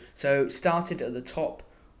probably. So started at the top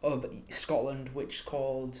of Scotland, which is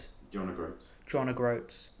called John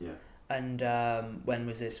O'Groats. Yeah. And when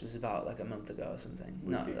was this? Was about like a month ago or something?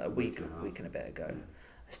 A week and a bit ago. Yeah.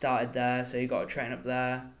 I started there, so you got to train up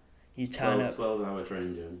there. You turn up. 12-hour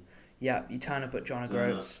train journey. Yeah, you turn up at John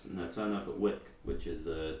O'Groats. Turn up at Wick, which is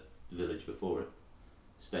the village before it.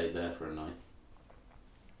 Stayed there for a night.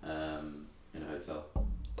 In a hotel.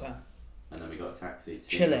 Okay. And then we got a taxi to.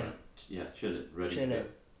 Chilling. Chilling. Ready to go.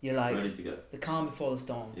 You're like ready to go. the calm before the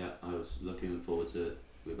storm. Yeah, I was looking forward to it.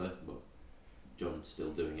 We both, John's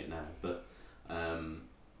still doing it now, but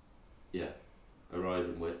arrive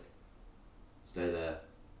in Wick, stay there,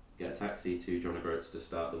 get a taxi to John O'Groats to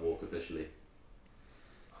start the walk officially.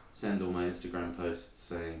 Send all my Instagram posts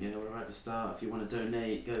saying, yeah, we're about to start. If you want to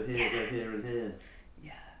donate, go here, and here.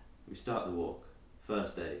 Yeah. We start the walk.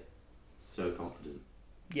 First day, so confident.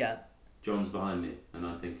 Yeah. John's behind me, and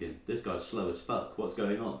I'm thinking, this guy's slow as fuck. What's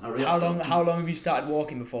going on? Hurry How up, long? John. How long have you started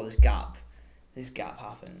walking before this gap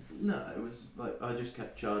happened? No, it was like I just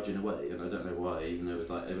kept charging away, and I don't know why. Even though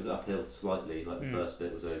it was uphill slightly. Like the first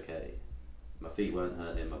bit was okay. My feet weren't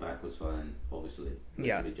hurting. My back was fine. Obviously,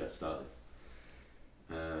 literally just started.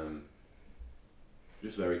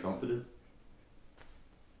 Just very confident.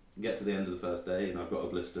 Get to the end of the first day, and I've got a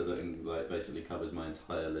blister that basically covers my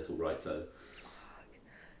entire little right toe.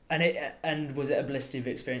 And was it a blister you've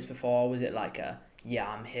experienced before? Or was it like a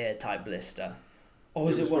I'm here type blister? Or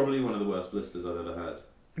was it probably one of the worst blisters I've ever had.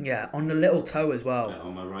 Yeah, on the little toe as well. Yeah,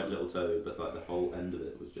 on my right little toe, but like the whole end of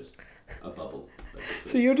it was just a bubble.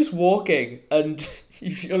 So you're just walking, and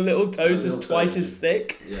your little toe's just twice as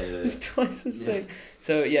thick. Yeah. It's twice as thick.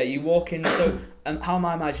 So you walk in. So how am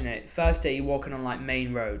I imagining it? First day you're walking on like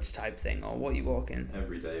main roads type thing, or what are you walking?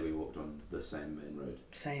 Every day we walked on the same main road.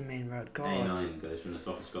 Same main road. God. A9 goes from the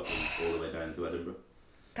top of Scotland all the way down to Edinburgh.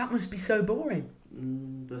 That must be so boring.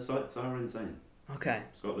 The sights are insane. Okay.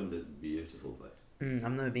 Scotland is a beautiful place.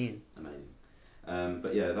 I've never been. Amazing.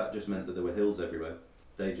 But yeah, that just meant that there were hills everywhere.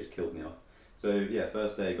 They just killed me off. So yeah,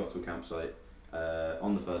 first day got to a campsite.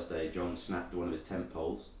 On the first day, John snapped one of his tent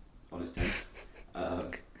poles on his tent.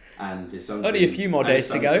 And his sun Only a few more days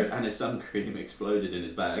to go. And his sun cream exploded in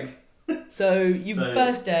his bag. So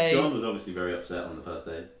first day. John was obviously very upset on the first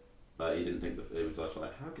day. But he didn't think that it was just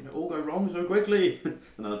like, how can it all go wrong so quickly?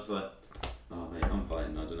 And I was just like, oh mate, I'm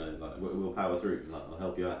fine. I don't know. Like we'll power through. Like I'll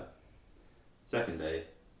help you out. Second day,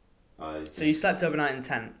 So you slept overnight in a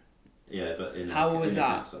tent. Yeah, but in how was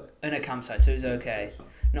that? Campsite. In a campsite, so it was okay. So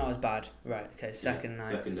not as bad. Right. Okay. Second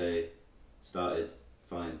night. Second day, started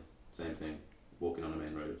fine. Same thing. Walking on a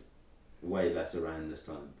main road. Way less around this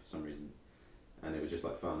time for some reason, and it was just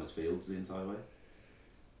like farmers' fields the entire way.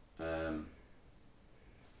 And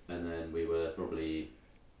then we were probably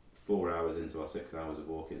 4 hours into our 6 hours of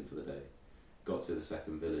walking for the day. Got to the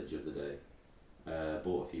second village of the day.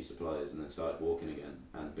 Bought a few supplies and then started walking again.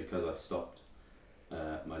 And because I stopped,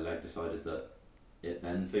 my leg decided that it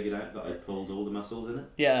then figured out that I pulled all the muscles in it.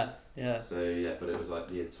 Yeah. So yeah, but it was like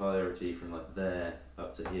the entirety from like there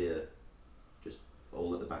up to here, just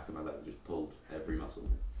all at the back of my leg, just pulled every muscle.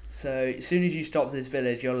 So as soon as you stopped this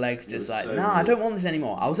village, your legs just like, so nah, I weird. don't want this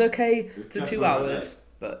anymore. I was okay It was for just 2 around my hours, leg.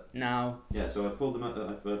 but now. Yeah, so I pulled them up.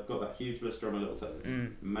 I've got that huge blister on my little toe.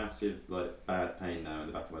 Massive, like, bad pain now in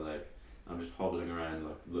the back of my leg. I'm just hobbling around,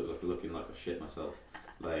 looking like a shit myself,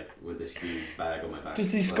 like with this huge bag on my back.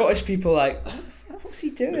 Just these like, Scottish people like, what's he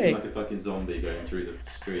looking doing? like a fucking zombie going through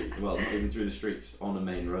the street. Well, not even through the street, just on a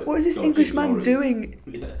main road. What is this Dodgy English man lorries. doing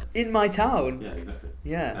Yeah. in my town? Yeah, exactly.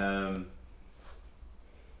 Yeah.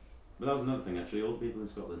 But that was another thing actually. All the people in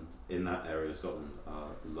Scotland, in that area of Scotland, are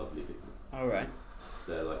lovely people. All right.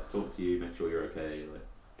 They're like, talk to you, make sure you're okay. Like,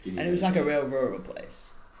 do you need And it was like a anything? real rural place.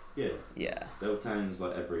 Yeah. Yeah. There were towns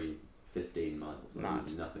like every 15 miles. Like, Mad. there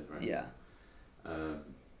was nothing, right? Yeah.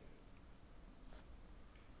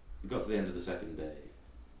 We got to the end of the second day.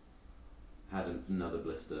 Had another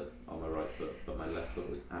blister on my right foot, but my left foot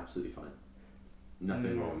was absolutely fine.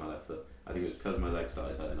 Nothing wrong with my left foot. I think it was because my leg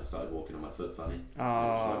started hurting. I started walking on my foot funny. Just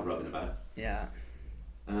like rubbing about. Yeah.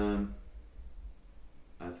 I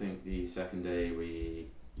think the second day we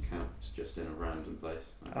camped just in a random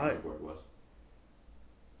place. I don't remember where it was.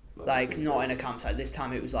 Like not in a campsite. This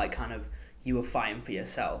time it was like kind of you were fighting for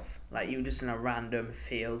yourself. Like you were just in a random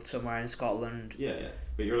field somewhere in Scotland. Yeah, yeah.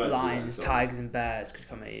 But you're allowed lions, to do that, tigers, and bears could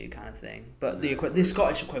come at you, kind of thing. But Yeah, the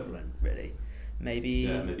Scottish equivalent, really, maybe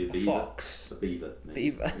maybe a a beaver. fox. A beaver.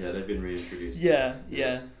 Maybe. Beaver. Yeah, they've been reintroduced.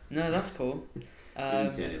 Yeah. No, that's cool. I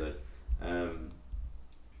didn't see any of those.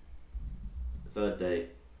 Third day,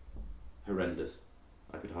 horrendous.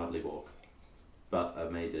 I could hardly walk, but I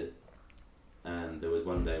made it. And there was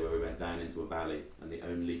one day where we went down into a valley, and the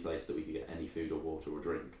only place that we could get any food or water or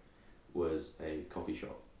drink was a coffee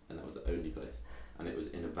shop, and that was the only place. And it was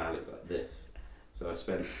in a valley like this. So I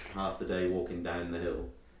spent half the day walking down the hill,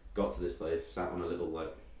 got to this place, sat on a little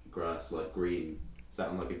like grass, like green, sat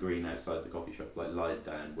on like a green outside the coffee shop, like lied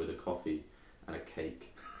down with a coffee and a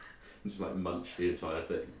cake, and just like munched the entire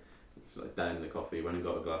thing. Just like down the coffee, went and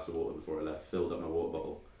got a glass of water before I left, filled up my water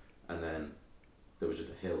bottle, and then there was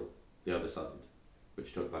just a hill the other side,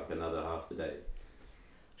 which took like another half the day.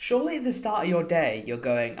 Surely at the start of your day, you're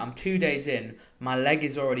going, I'm 2 days in, my leg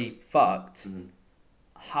is already fucked. Mm-hmm.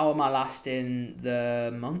 How am I lasting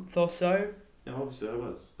the month or so? Yeah, obviously I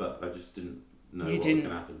was, but I just didn't know You what didn't- was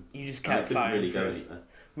going to happen. You just And I kept couldn't firing really go through. anywhere.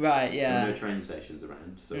 Right, There yeah. were no train stations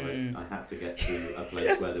around, so Mm. I had to get to a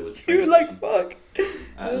place where there was a You train were like, station. fuck.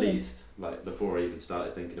 At least, like, before I even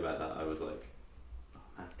started thinking about that, I was like...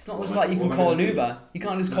 It's not what just am I- like you what can am I call an gonna do? Uber. You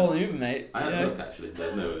can't just No. call an Uber, mate. I had you to know? look, actually.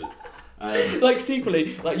 There's no Ubers. Like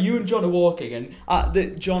secretly, like you and John are walking,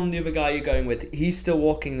 and John, the other guy you're going with, he's still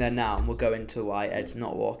walking there now, and we'll go into why Ed's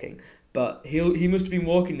not walking. But he must have been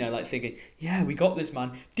walking there, like thinking, yeah, we got this,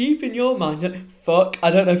 man. Deep in your mind, like, fuck,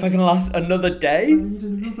 I don't know if I can last another day.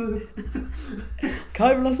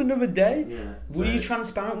 Can't even last another day. Yeah. Were you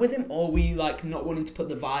transparent with him, or were you like not wanting to put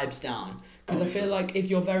the vibes down? Because I feel like if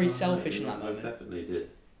you're very selfish in that moment. I definitely did.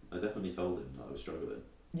 I definitely told him that I was struggling.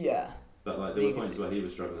 Yeah. But like there were points where he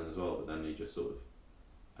was struggling as well, but then he just sort of...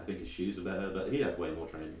 I think his shoes were better, but he had way more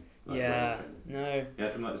training. Like, way more Yeah. training. No. He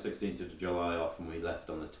had from like the 16th of July off, and we left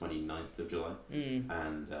on the 29th of July. Mm.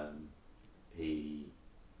 And he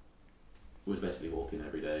was basically walking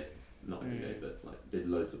every day. Not every day, but like did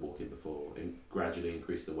loads of walking before, and gradually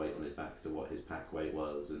increased the weight on his back to what his pack weight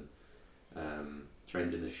was, and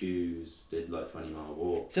trained in the shoes, did like 20-mile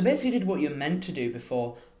walks. So basically, did what you're meant to do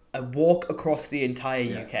before a walk across the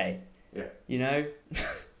entire UK. Yeah. You know?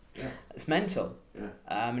 Yeah. It's mental. Yeah.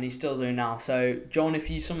 And he's still doing now. So, John, if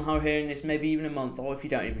you somehow hearing this, maybe even a month, or if you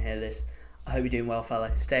don't even hear this, I hope you're doing well,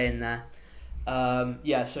 fella. Stay in there.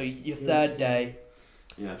 Yeah, so your third day,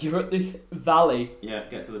 Yeah. you're at this valley. Yeah,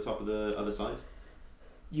 get to the top of the other side.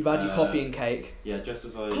 You've had your coffee and cake. Yeah, just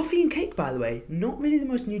as I... Coffee and cake, by the way, not really the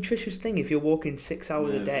most nutritious thing if you're walking 6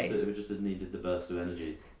 hours a day. It just needed the burst of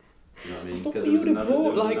energy. You know what I mean? I thought 'Cause you there was would have another- brought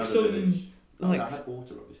there was like another some, village. like I had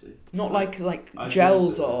water, obviously. not like I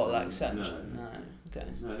gels didn't or do it. like such. No. No, okay.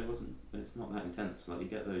 No, it wasn't. It's not that intense. Like you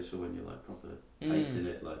get those for when you're like proper pacing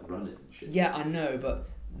it, like running and shit. Yeah, I know, but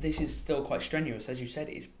this is still quite strenuous, as you said.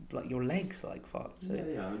 It's like your legs like fucked. So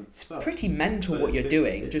Yeah. it's pretty mental But what it's you're big-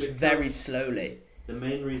 doing, it's just because- very slowly. The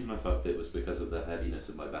main reason I fucked it was because of the heaviness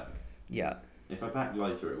of my back. Yeah. If I packed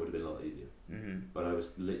lighter, it would have been a lot easier. Mm-hmm. But I was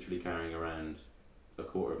literally carrying around a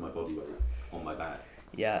quarter of my body weight on my back.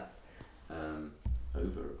 Yeah.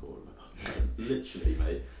 Over a quarter of my body weight. Literally,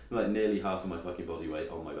 mate. Like nearly half of my fucking body weight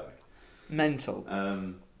on my back. Mental.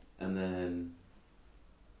 And then,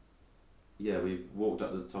 yeah, we walked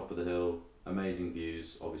up the top of the hill. Amazing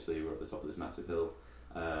views. Obviously, we're at the top of this massive hill,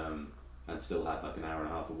 and still had like an hour and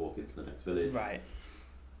a half of walk into the next village. Right.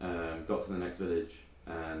 Got to the next village.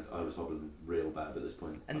 and I was hobbling real bad at this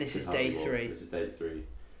point. And this is day day 3. This is day 3.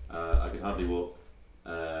 I could hardly walk,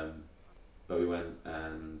 but we went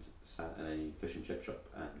and sat in a fish and chip shop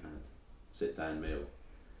and had a sit-down meal.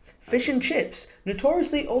 Fish and chips,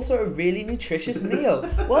 notoriously also a really nutritious meal.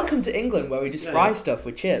 Welcome to England, where we just fry stuff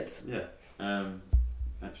with chips. Yeah,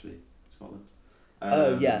 actually, Scotland.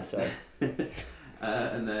 Oh yeah, sorry.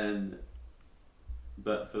 And then,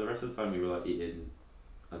 but for the rest of the time we were like eating,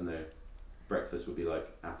 I don't know, breakfast would be like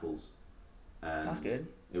apples. And that's good.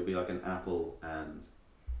 It would be like an apple and,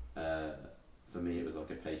 for me it was like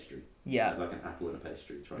a pastry. Yeah. Like an apple and a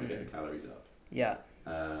pastry, trying to get the calories up. Yeah.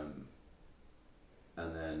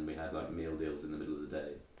 And then we had like meal deals in the middle of the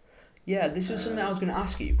day. Yeah, this was something I was going to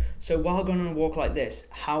ask you. So while going on a walk like this,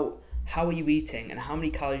 how are you eating and how many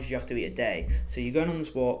calories do you have to eat a day? So you're going on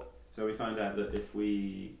this walk. So we found out that if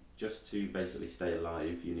we, just to basically stay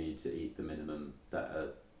alive, you need to eat the minimum that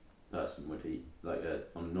a person would eat. Like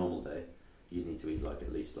on a normal day, you need to eat like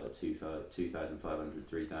at least like 2,500,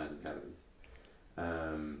 3,000 calories.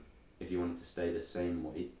 If you wanted to stay the same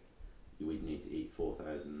weight, you would need to eat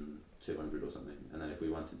 4,200 or something. And then if we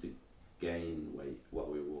wanted to gain weight while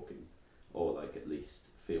we were walking, or like at least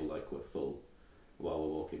feel like we're full while we're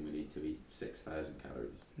walking, we need to eat 6,000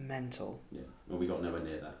 calories. Mental. Yeah. Well, we got nowhere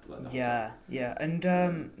near that. Like Yeah. And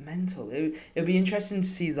mental. It'll be interesting to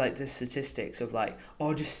see like the statistics of like,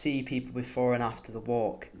 or just see people before and after the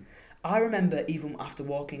walk. I remember even after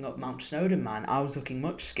walking up Mount Snowdon, man, I was looking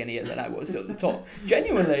much skinnier than I was at the top.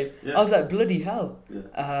 Genuinely. Yeah. I was like, bloody hell.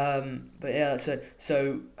 Yeah. But yeah,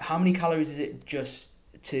 so how many calories is it just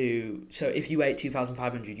to... So if you ate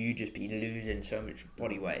 2,500, you'd just be losing so much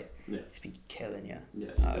body weight. Yeah. Just be killing you.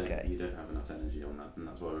 Yeah, you don't have enough energy on that, and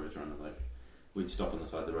that's why we were trying to like... We'd stop on the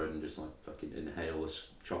side of the road and just like fucking inhale this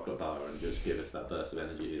chocolate bar and just give us that burst of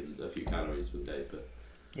energy and a few calories for the day, but...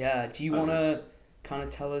 Yeah, do you want to... kind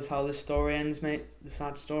of tell us how this story ends, mate? The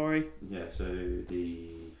sad story? Yeah, so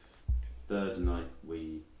the third night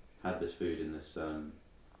we had this food in this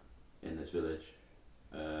village.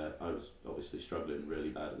 I was obviously struggling really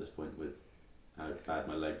bad at this point with how bad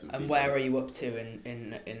my legs and feet were. And where are you up to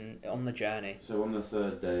in on the journey? So on the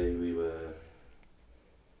third day we were,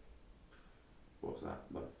 what was that,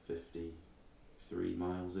 like 53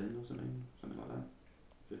 miles in or something like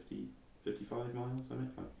that? 55 miles, I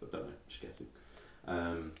mean? I don't know, just guessing.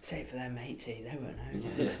 Say it for them, matey. They won't know. Yeah.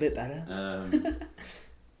 It looks a bit better.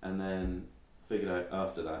 And then figured out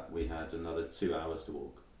after that we had another 2 hours to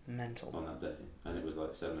walk. Mental. On that day, and it was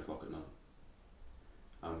like 7 o'clock at night.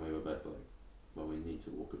 And we were both like, well, we need to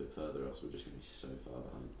walk a bit further, else we're just going to be so far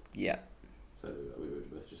behind. Yeah. So we were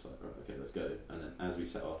both just like, right, okay, let's go. And then as we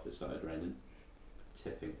set off, it started raining,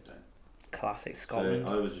 tipping it down. Classic Scotland.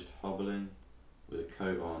 So I was just hobbling with a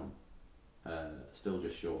coat on, still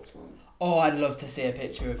just shorts on. Oh, I'd love to see a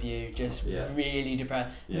picture of you just really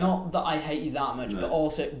depressed. Yeah. Not that I hate you that much, but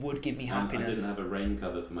also it would give me happiness. I didn't have a rain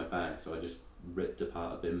cover for my bag, so I just ripped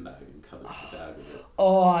apart a bin bag and covered the bag with it.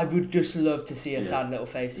 Oh, I would just love to see a sad little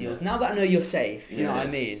face of yours. Now that I know you're safe, you know what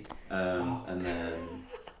I mean? And then...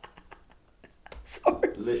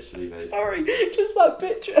 Sorry. Literally, mate. Sorry, just that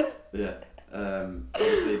picture. Yeah.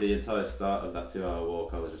 Obviously, the entire start of that 2 hour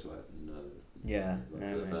walk, I was just like, no. Yeah, for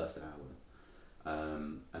the first hour.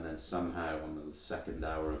 And then somehow on the second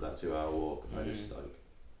hour of that 2 hour walk, I just like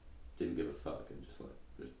didn't give a fuck and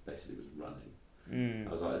just basically was running.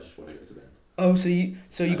 I was like, I just want to go to bed. Oh, so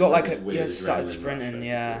you got like you started sprinting,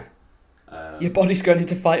 yeah. Your body's going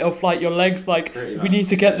into fight or flight. Your legs like, we need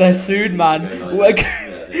to get there soon, man.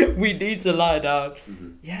 We need to lie down. Mm-hmm.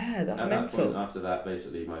 Yeah, that's mental. That point, after that,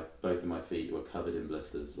 basically, both of my feet were covered in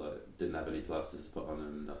blisters. Like, didn't have any plasters to put on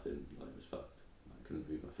them. Nothing. Like, it was fucked. I couldn't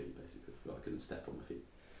move my feet basically. Like, I couldn't step on my feet.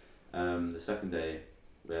 The second day,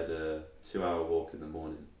 we had a 2 hour walk in the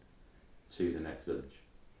morning to the next village,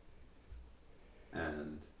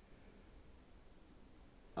 and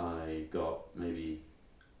I got maybe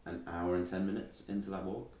an hour and 10 minutes into that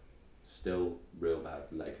walk. Still real bad,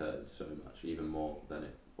 leg hurt so much, even more than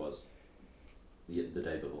it was the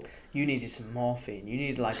day before. You needed some morphine. You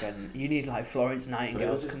need like Florence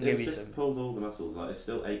Nightingale to come give you some. It pulled all the muscles. Like, it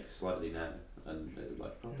still aches slightly now, and it was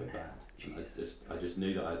like proper bad. I just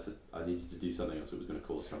knew that I needed to do something else. It was going to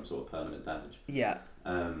cause some sort of permanent damage. Yeah.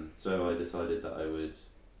 So I decided that I would.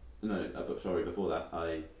 Before that,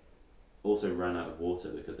 I also ran out of water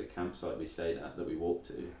because the campsite we stayed at that we walked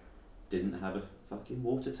to didn't have a fucking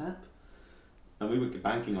water tap. And we were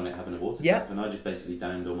banking on it having a water tap, and I just basically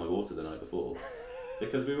downed all my water the night before.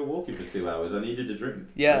 Because we were walking for 2 hours, I needed a drink.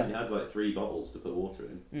 Yeah. We had like 3 bottles to put water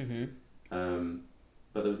in. Mm-hmm.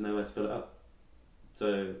 But there was nowhere to fill it up.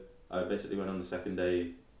 So I basically went on the second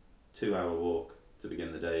day, 2 hour walk to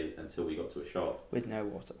begin the day until we got to a shop With no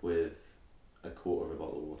water. with a quarter of a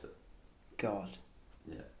bottle of water. God.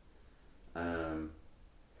 Yeah.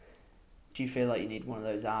 Do you feel like you need one of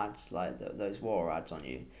those ads, like those water ads on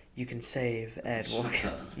you? You can save Ed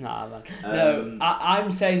Walker. Nah, man. No,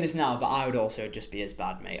 I'm saying this now, but I would also just be as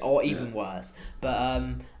bad, mate, or even worse. But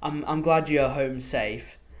I'm glad you're home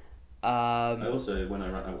safe. I also,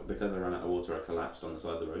 because I ran out of water, I collapsed on the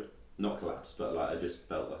side of the road. Not collapsed, but like I just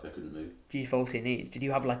felt like I couldn't move. Do you fall to your knees? Did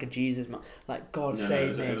you have like a Jesus, like God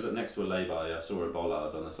save me? It was next to a lay-by. I saw a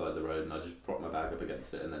bollard on the side of the road, and I just propped my bag up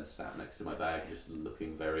against it, and then sat next to my bag, just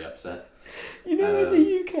looking very upset. You know, in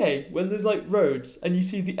the UK, when there's like roads and you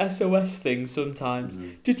see the SOS thing sometimes,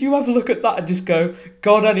 did you ever look at that and just go,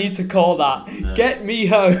 God, I need to call that. No. Get me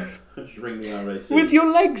home. Just ring the RAC. With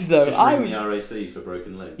your legs though. Just ring the RAC for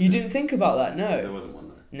broken legs. You didn't think about that, no? There wasn't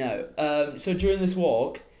one there. No. So during this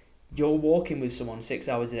walk, you're walking with someone 6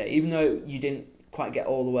 hours a day, even though you didn't quite get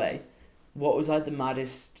all the way. What was like the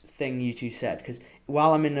maddest thing you two said? Because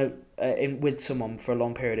while I'm in with someone for a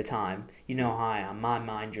long period of time, you know how I am. My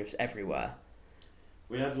mind drifts everywhere.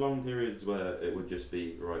 We had long periods where it would just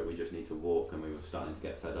be, right, we just need to walk, and we were starting to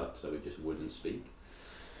get fed up, so we just wouldn't speak.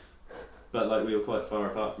 But like we were quite far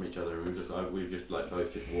apart from each other, and we were just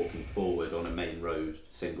both just walking forward on a main road,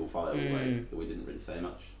 single file way. That we didn't really say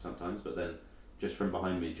much sometimes, but then just from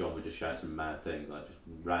behind me, John would just shout some mad thing, like just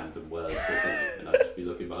random words or something, and I'd just be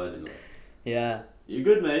looking behind him like, yeah, you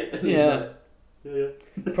good, mate? And he's like,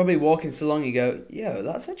 yeah. Probably walking so long, you go, yo,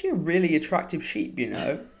 that's actually a really attractive sheep, you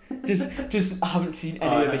know. just haven't seen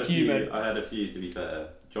any other human. I had a few, to be fair.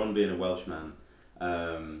 John being a Welshman,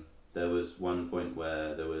 there was one point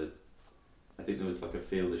where I think there was like a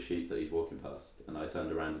field of sheep that he's walking past, and I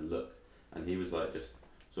turned around and looked, and he was like just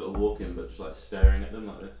sort of walking, but just like staring at them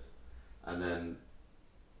like this. And then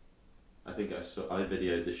I think I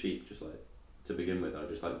videoed the sheep just like to begin with. I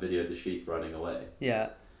just like videoed the sheep running away. Yeah.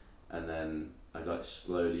 And then I like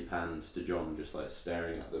slowly panned to John just like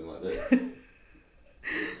staring at them like this.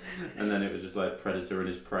 And then it was just like predator and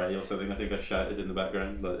his prey or something. I think I shouted in the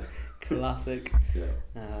background like. Classic.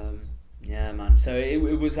 Yeah. Yeah, man. So it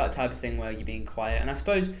was that type of thing where you're being quiet, and I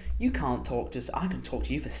suppose you can't talk to. I can talk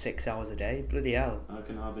to you for 6 hours a day. Bloody hell. I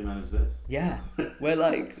can hardly manage this. Yeah, we're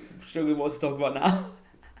like struggling what to talk about now.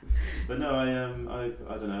 But no, I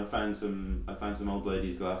don't know. I found some old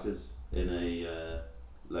lady's glasses in a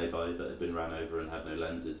lay-by that had been ran over and had no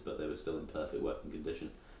lenses, but they were still in perfect working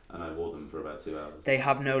condition, and I wore them for about 2 hours. They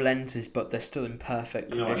have no lenses, but they're still in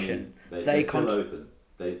perfect condition. You know what I mean? They're still open.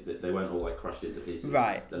 They weren't all like crushed into pieces.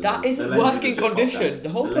 Right, that isn't working condition. The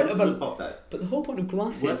whole point the whole point of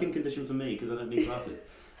glasses. Working condition for me because I don't need glasses.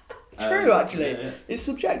 True, actually, it's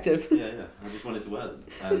subjective. Yeah. I just wanted to wear them,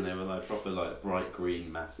 and they were like proper like bright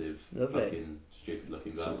green, massive, fucking stupid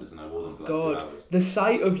looking glasses, and I wore them for like 2 hours. The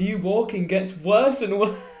sight of you walking gets worse and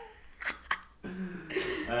worse.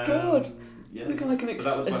 God, yeah, looking like an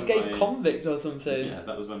escaped convict or something. Yeah,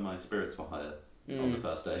 that was when my spirits were higher on the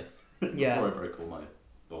first day. Yeah. Before I broke all my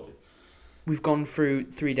body. We've gone through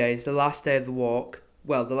 3 days. The last day of the walk,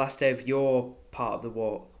 well, the last day of your part of the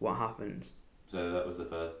walk, what happens? So that was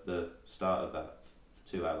the start of that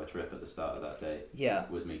 2 hour trip at the start of that day. Yeah.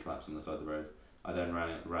 Was me collapsed on the side of the road. I then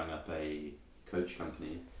rang up a coach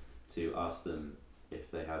company to ask them if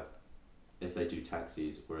they do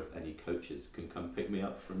taxis or if any coaches can come pick me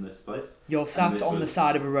up from this place. You're sat on the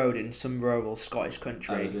side of a road in some rural Scottish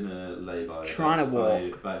country. I was in a lay-by. Trying to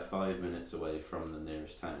walk. About 5 minutes away from the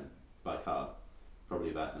nearest town by car.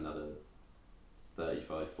 Probably about another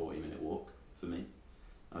 35, 40 minute walk for me.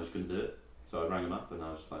 I just couldn't do it. So I rang him up and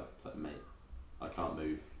I was just like, mate, I can't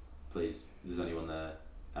move. Please, if there's anyone there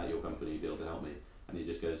at your company be able to help me? And he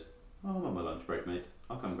just goes, oh, I'm on my lunch break, mate.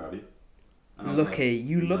 I'll come grab you.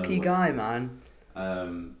 Lucky guy, man. I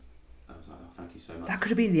was like, oh, thank you so much. That could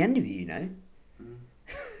have been the end of you, you know?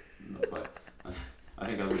 Not quite. I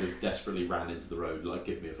think I would have desperately ran into the road, like,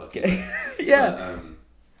 give me a fucking... Yeah. But,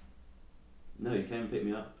 no, he came and picked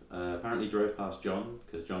me up. Apparently drove past John,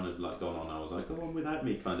 because John had like gone on. I was like, go on without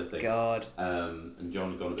me, kind of thing. God. And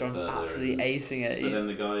John had gone a bit John's further. John's absolutely acing it. But then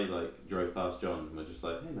the guy like drove past John and was just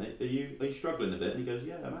like, hey mate, are you struggling a bit? And he goes,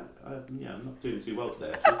 yeah, I'm not doing too well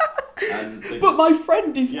today actually. But my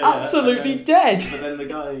friend is absolutely dead. But then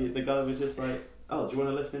the guy was just like, oh, do you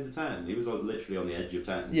want to lift into town? He was literally on the edge of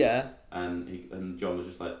town. Yeah. And John was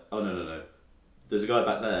just like, oh no. There's a guy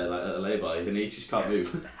back there like at a lay-by and he just can't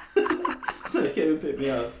move. So he came and picked me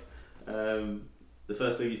up. The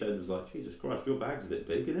first thing he said was like, Jesus Christ, your bag's a bit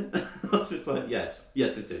big, isn't it? I was just like, yes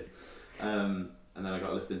it is. And then I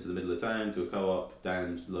got lifted into the middle of town to a co-op,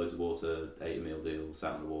 downed loads of water, ate a meal deal,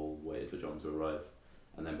 sat on the wall, waited for John to arrive.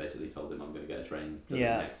 and then basically told him I'm going to get a train to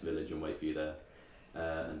Yeah. the next village and wait for you there.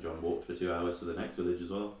 And John walked for 2 hours to the next village as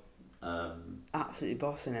well. Absolutely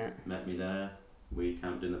bossing it. Met me there. We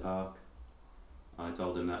camped in the park. I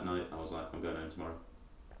told him that night, I was like, I'm going home tomorrow.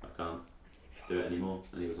 I can't do it anymore.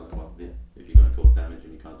 And he was like, well, yeah, if you're going to cause damage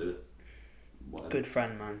and you can't do it, whatever. Good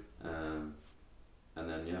friend, man. And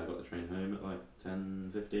then, yeah, I got the train home at like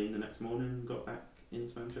 10:15 the next morning, got back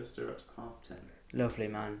into Manchester at 10:30 Lovely,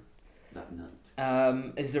 man. that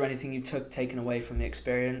night. Is there anything you taken away from the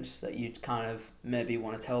experience that you'd kind of maybe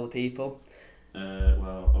want to tell the people?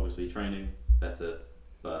 Well, obviously training, better,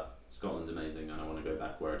 but Scotland's amazing and I want to go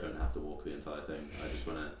back where I don't have to walk the entire thing. I just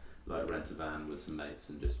want to like rent a van with some mates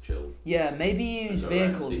and just chill. Yeah, maybe use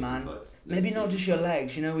vehicles, man. Maybe not just your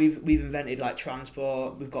legs. You know, we've invented like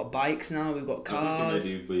transport. We've got bikes now. We've got cars. I was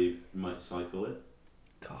thinking maybe we might cycle it.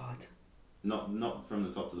 God. Not from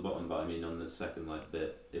the top to the bottom, but I mean on the second like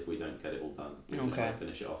bit. If we don't get it all done, we just like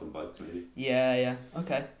finish it off on bikes maybe. Yeah.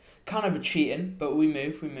 Okay. Kind of a cheating, but we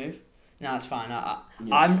move. No, it's fine.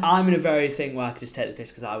 I'm in a very thing where I could just take the piss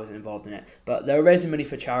because I wasn't involved in it. But they're raising money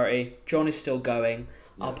for charity. John is still going.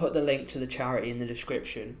 Yeah. I'll put the link to the charity in the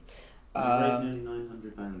description. We've raised nearly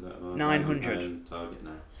 £900 out of our 900 target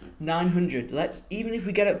now. So. 900. Even if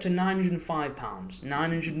we get up to £905, £900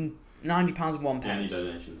 and £1. Any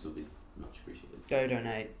donations will be much appreciated. Go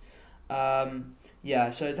donate. Yeah.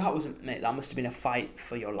 So that wasn't, mate. That must have been a fight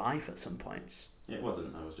for your life at some points. It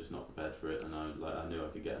wasn't. I was just not prepared for it, and I knew I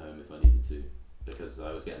could get home if I needed to, because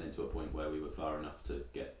I was getting into a point where we were far enough to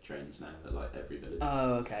get trains now at like every village.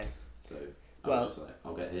 Oh, okay. So I was just like,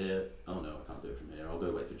 I'll get here. Oh no, I can't do it from here. I'll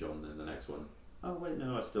go wait for John. Then the next one. Oh wait,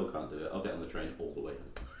 no, I still can't do it. I'll get on the train all the way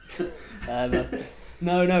home.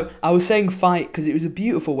 No. I was saying fight because it was a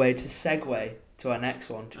beautiful way to segue to our next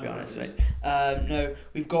one. To be honest, mate. No,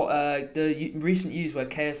 we've got the recent news where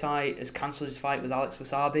KSI has cancelled his fight with Alex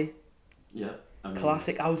Wasabi. Yeah.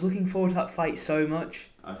 Classic. I was looking forward to that fight so much.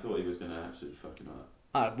 I thought he was going to absolutely fuck him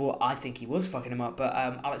up. Well, I think he was fucking him up, but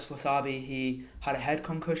Alex Wasabi, he had a head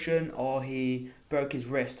concussion or he broke his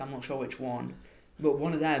wrist. I'm not sure which one, but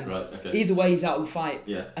one of them. Right, okay. Either way, he's out of the fight.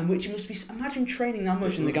 Yeah. And which must be... Imagine training that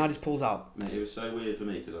much and the guy just pulls out. Mate, it was so weird for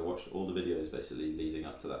me because I watched all the videos basically leading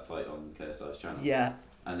up to that fight on KSI's channel. Yeah.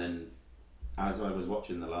 And then as I was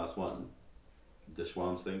watching the last one, the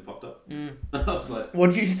Schwarms thing popped up. I was like... What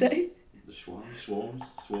did you say? The Swarms.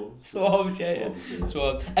 Swarms.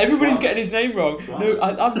 Everybody's getting his name wrong. No,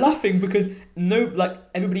 I'm laughing because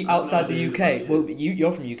everybody outside the UK. Well,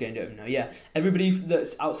 you're from UK and don't know. Yeah, everybody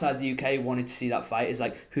that's outside the UK wanted to see that fight. Is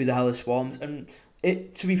like, who the hell is Swarms? And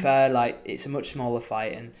to be fair, like it's a much smaller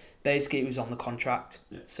fight, and basically it was on the contract.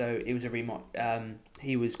 Yeah. So it was a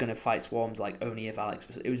he was going to fight Swarms like only if Alex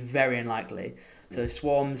was. It was very unlikely. So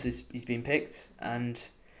Swarms he's been picked and.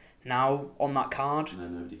 Now on that card, no,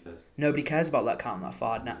 nobody cares. Nobody cares about that card on that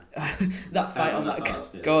card now. That fight on that card.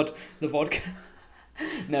 Yeah. God, the vodka.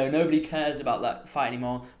 No, nobody cares about that fight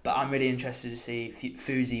anymore. But I'm really interested to see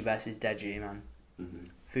Fuzi versus Deji, man. Mm-hmm.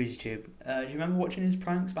 Fuzi Tube. Do you remember watching his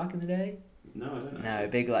pranks back in the day? No, I don't know. No,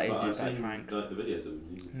 big like I've his seen prank. like the videos of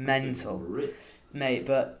him. He's mental, mate.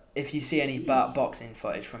 But if you see any boxing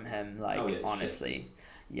footage from him, like honestly,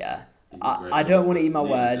 yeah. I don't want to eat my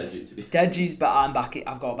words. Deji's, but I've got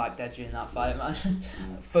to back Deji in that fight, man.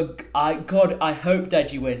 I hope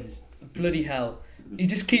Deji wins. Bloody hell. He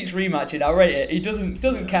just keeps rematching. I rate it. He doesn't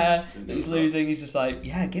care that he's losing. He's just like,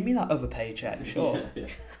 yeah, give me that other paycheck, sure.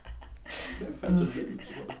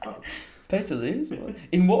 Pay to lose?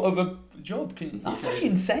 In what other job? That's actually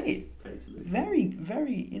insane. Very,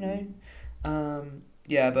 very,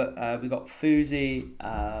 yeah, but we got Fuzi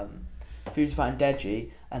fighting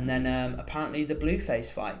Deji, and then apparently the Blueface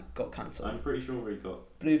fight got cancelled. I'm pretty sure we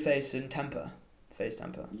got Blueface and Face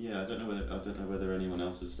Temper. Yeah, I don't know whether anyone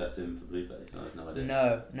else has stepped in for Blueface. I have no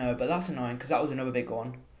idea. No, but that's annoying because that was another big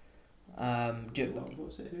one. What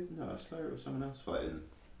was it? No, I swear it was someone else fighting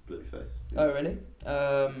Blueface. Oh really?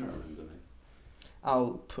 I can't remember.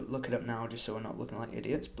 I'll look it up now just so we're not looking like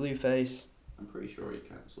idiots. Blueface. I'm pretty sure he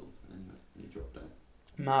cancelled. Anyway, he dropped out.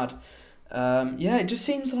 Mad. Yeah, it just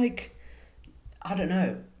seems like. I don't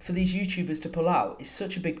know, for these YouTubers to pull out, it's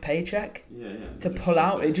such a big paycheck. Yeah. To pull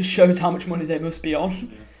out, it just shows how much money they must be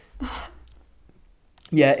on.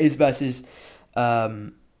 Yeah, it is versus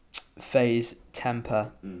FaZe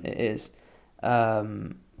Temper. It is. Yeah.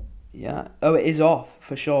 Oh, it is off,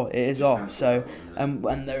 for sure. It is off. So,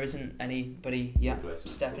 and there isn't anybody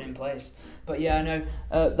stepping in place. But yeah, no,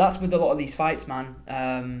 that's with a lot of these fights, man.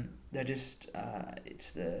 They're just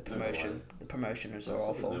it's the promotion. The promotioners are I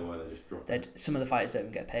awful. don't know why they just drop it. Some of the fighters don't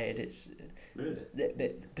even get paid. It's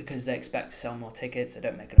Really? because they expect to sell more tickets. They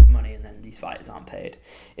don't make enough money, and then these fighters aren't paid.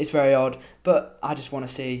 It's very odd. But I just want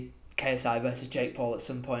to see KSI versus Jake Paul at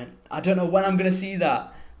some point. I don't know when I'm going to see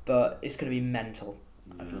that, but it's going to be mental.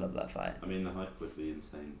 Yeah. I'd love that fight. I mean, the hype would be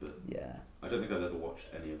insane, but Yeah. I don't think I've ever watched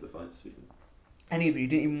any of the fights. Any of you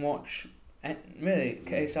didn't even watch? Really?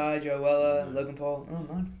 KSI, Joe Weller, No. Logan Paul?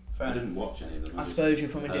 Oh man. I didn't watch any of them. I just suppose you're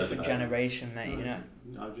from a heard different about it. generation, mate. You know.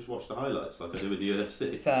 I just watched the highlights like I do with the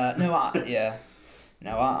UFC. Fair. No,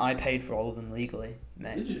 I paid for all of them legally,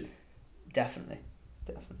 mate. Did you? Definitely.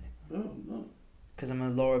 Oh no. Because I'm a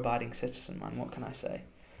law-abiding citizen, man. What can I say?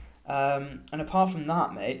 And apart from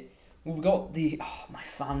that, mate, we've got my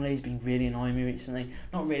family's been really annoying me recently.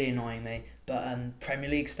 Not really annoying me, but Premier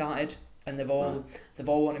League started, and they've all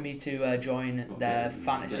wanted me to join their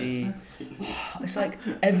fantasy. It's like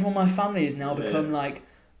everyone in my family has now become like,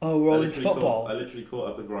 oh, we're all into football. I literally caught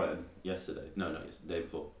up with Brighton yesterday. No, it's the day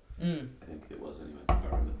before. Mm. I think it was anyway. I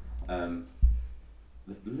can't remember.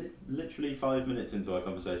 Literally 5 minutes into our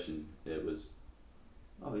conversation, it was,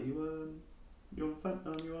 "Oh, you on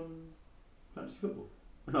fantasy football?"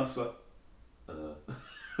 And I was like,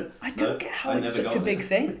 I don't get how it's such a big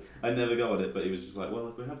thing. I never got on it, but he was just like, "Well,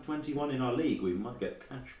 if we have 21 in our league, we might get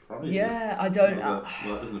cash prizes." Yeah, I don't. I was like,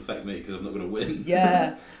 well, that doesn't affect me because I'm not going to win.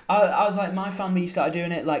 Yeah, I was like, my family started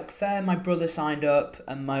doing it. Like, fair, my brother signed up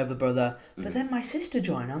and my other brother, but then my sister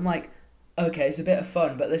joined. I'm like, okay, it's a bit of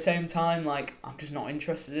fun, but at the same time, like, I'm just not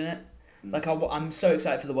interested in it. Like, I'm so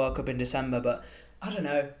excited for the World Cup in December, but I don't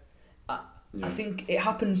know. I think it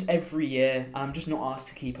happens every year, and I'm just not asked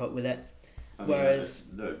to keep up with it. Whereas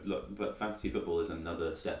no, look, but fantasy football is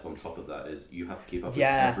another step on top of that. Is you have to keep up with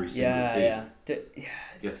every single team.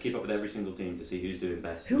 You have to keep up with every single team to see who's doing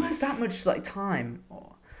best. Who has that much like time?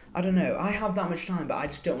 I don't know. I have that much time, but I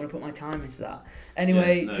just don't want to put my time into that.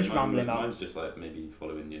 Anyway, rambling about. Mine's just like maybe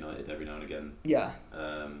following United every now and again. Yeah.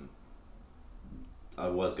 I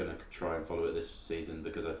was gonna try and follow it this season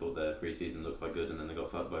because I thought their pre-season looked quite good, and then they got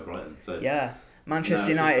fucked by Brighton. So yeah,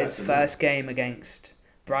 Manchester United's first game against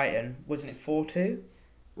Brighton, wasn't it 4-2?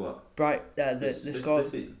 What? The score.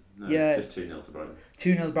 This season? No, yeah, just 2-0 to Brighton.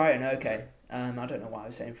 2-0 to Brighton. Okay. I don't know why I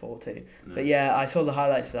was saying 4-2, but yeah, I saw the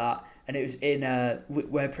highlights for that, and it was in.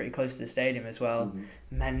 We're pretty close to the stadium as well.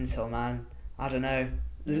 Mm-hmm. Mental, man. I don't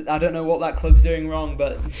know what that club's doing wrong,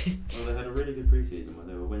 but. Well, they had a really good pre-season where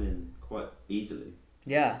they were winning quite easily.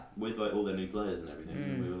 Yeah. With like all their new players and everything,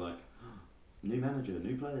 and we were like, new manager,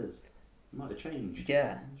 new players. It might have changed.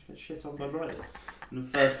 Yeah. Just get shit on by Brighton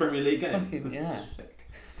in the first Premier League game. Fucking, yeah.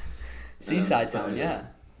 Seaside town, anyway, yeah.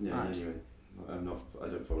 Yeah. Anyway, I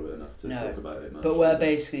don't follow it enough to talk about it much. But we're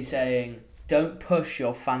basically saying, don't push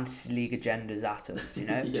your fantasy league agendas at us. You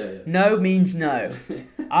know. yeah. No means no.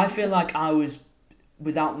 I feel like I was,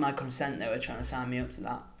 without my consent, they were trying to sign me up to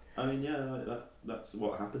that. I mean, yeah, like that's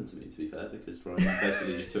what happened to me, to be fair, because Brian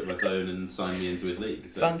basically just took my phone and signed me into his league.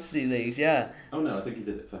 So. Fantasy leagues, yeah. Oh no, I think he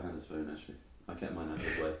did it for Hannah's phone, actually. I kept mine out of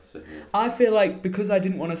his way. So, yeah. I feel like because I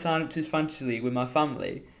didn't want to sign up to his fantasy league with my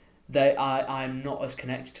family, I'm not as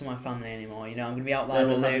connected to my family anymore. You know, I'm going to be out there.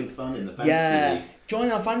 They're all having fun in the fantasy league.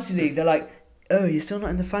 Join our fantasy league. They're like, oh, you're still not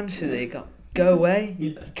in the fantasy league? Go away.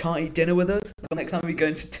 You can't eat dinner with us. Next time we go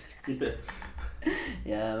into...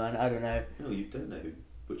 Yeah, man, I don't know. No, you don't know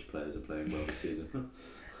which players are playing well this season.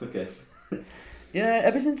 Okay. Yeah,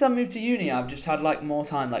 ever since I moved to uni, I've just had like more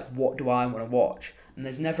time. Like, what do I want to watch? And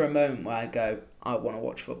there's never a moment where I go, I want to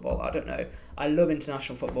watch football. I don't know. I love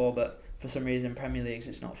international football, but for some reason, Premier Leagues,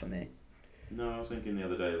 it's not for me. No, I was thinking the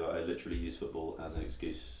other day that I literally use football as an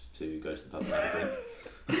excuse to go to the pub and have a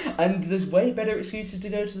drink. And there's way better excuses to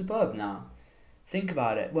go to the pub now. Think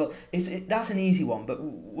about it. Well, that's an easy one, but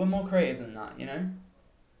we're more creative than that, you know?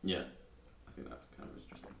 Yeah. I think that camera's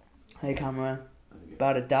just... Hey, camera.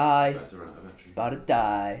 About to die. About to run out of battery. About to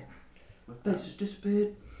die. My face has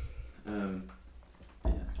disappeared.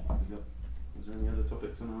 Yeah. Is there any other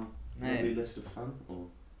topics on our lovely list of fun? Or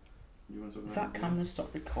do you want to talk about Has that camera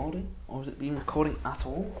stopped recording? Or has it been recording at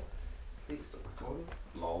all? I think it stopped recording.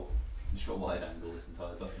 Lol. You just got a wide angle this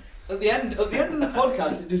entire time. At the end of the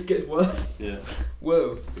podcast, it just gets worse. Yeah.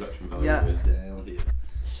 Whoa. Production value is down here.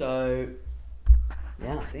 So,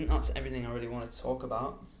 yeah, I think that's everything I really wanted to talk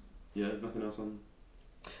about. Yeah, there's nothing else on.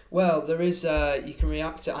 Well, there is. You can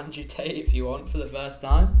react to Andrew Tate if you want for the first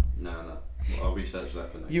time. No. Well, I'll research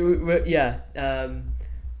that for next time.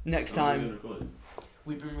 Next time.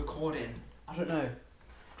 We've been recording. I don't know.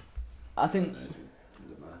 I think.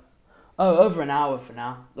 Over an hour for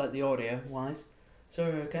now, like the audio wise. So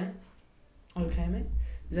okay, mate.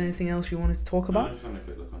 Is there anything else you wanted to talk No, about? I'm just having a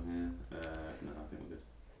quick look on here. No, I think we're good.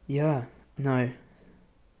 Yeah. No.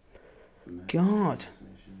 God.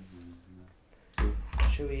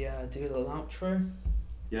 Should we do a little outro?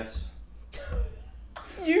 Yes.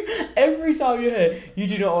 You every time you're here, you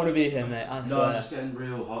do not want to be here, mate. I swear. No, I'm just getting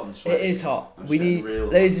real hot and sweaty. It is hot. We need,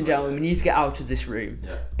 ladies and gentlemen, we need to get out of this room.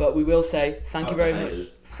 Yeah. But we will say thank you very much.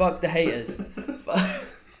 Fuck the haters.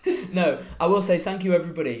 No, I will say thank you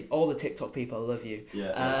everybody, all the TikTok people. I love you.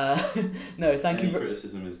 Yeah. No, thank you.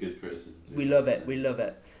 Criticism is good criticism. Too. We love it. We love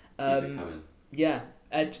it. Keep it coming. Yeah.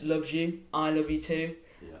 Ed loves you. I love you too.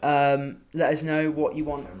 Yeah. Let us know what you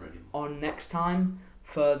want on next time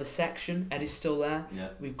for the section. Ed is still there. Yeah.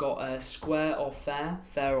 We've got square or fair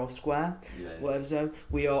or square, Yeah. whatever. So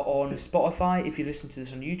we are on Spotify. If you listen to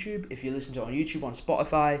this on YouTube, if you listen to it on YouTube, on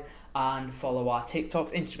Spotify, and follow our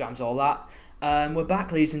TikToks, Instagrams, all that. We're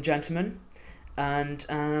back, ladies and gentlemen,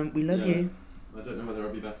 and we love you. I don't know whether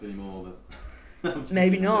I'll be back anymore, but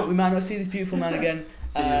maybe not. We might not see this beautiful man again.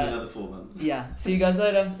 See you in another 4 months. Yeah. See you guys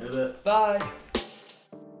later. Bye.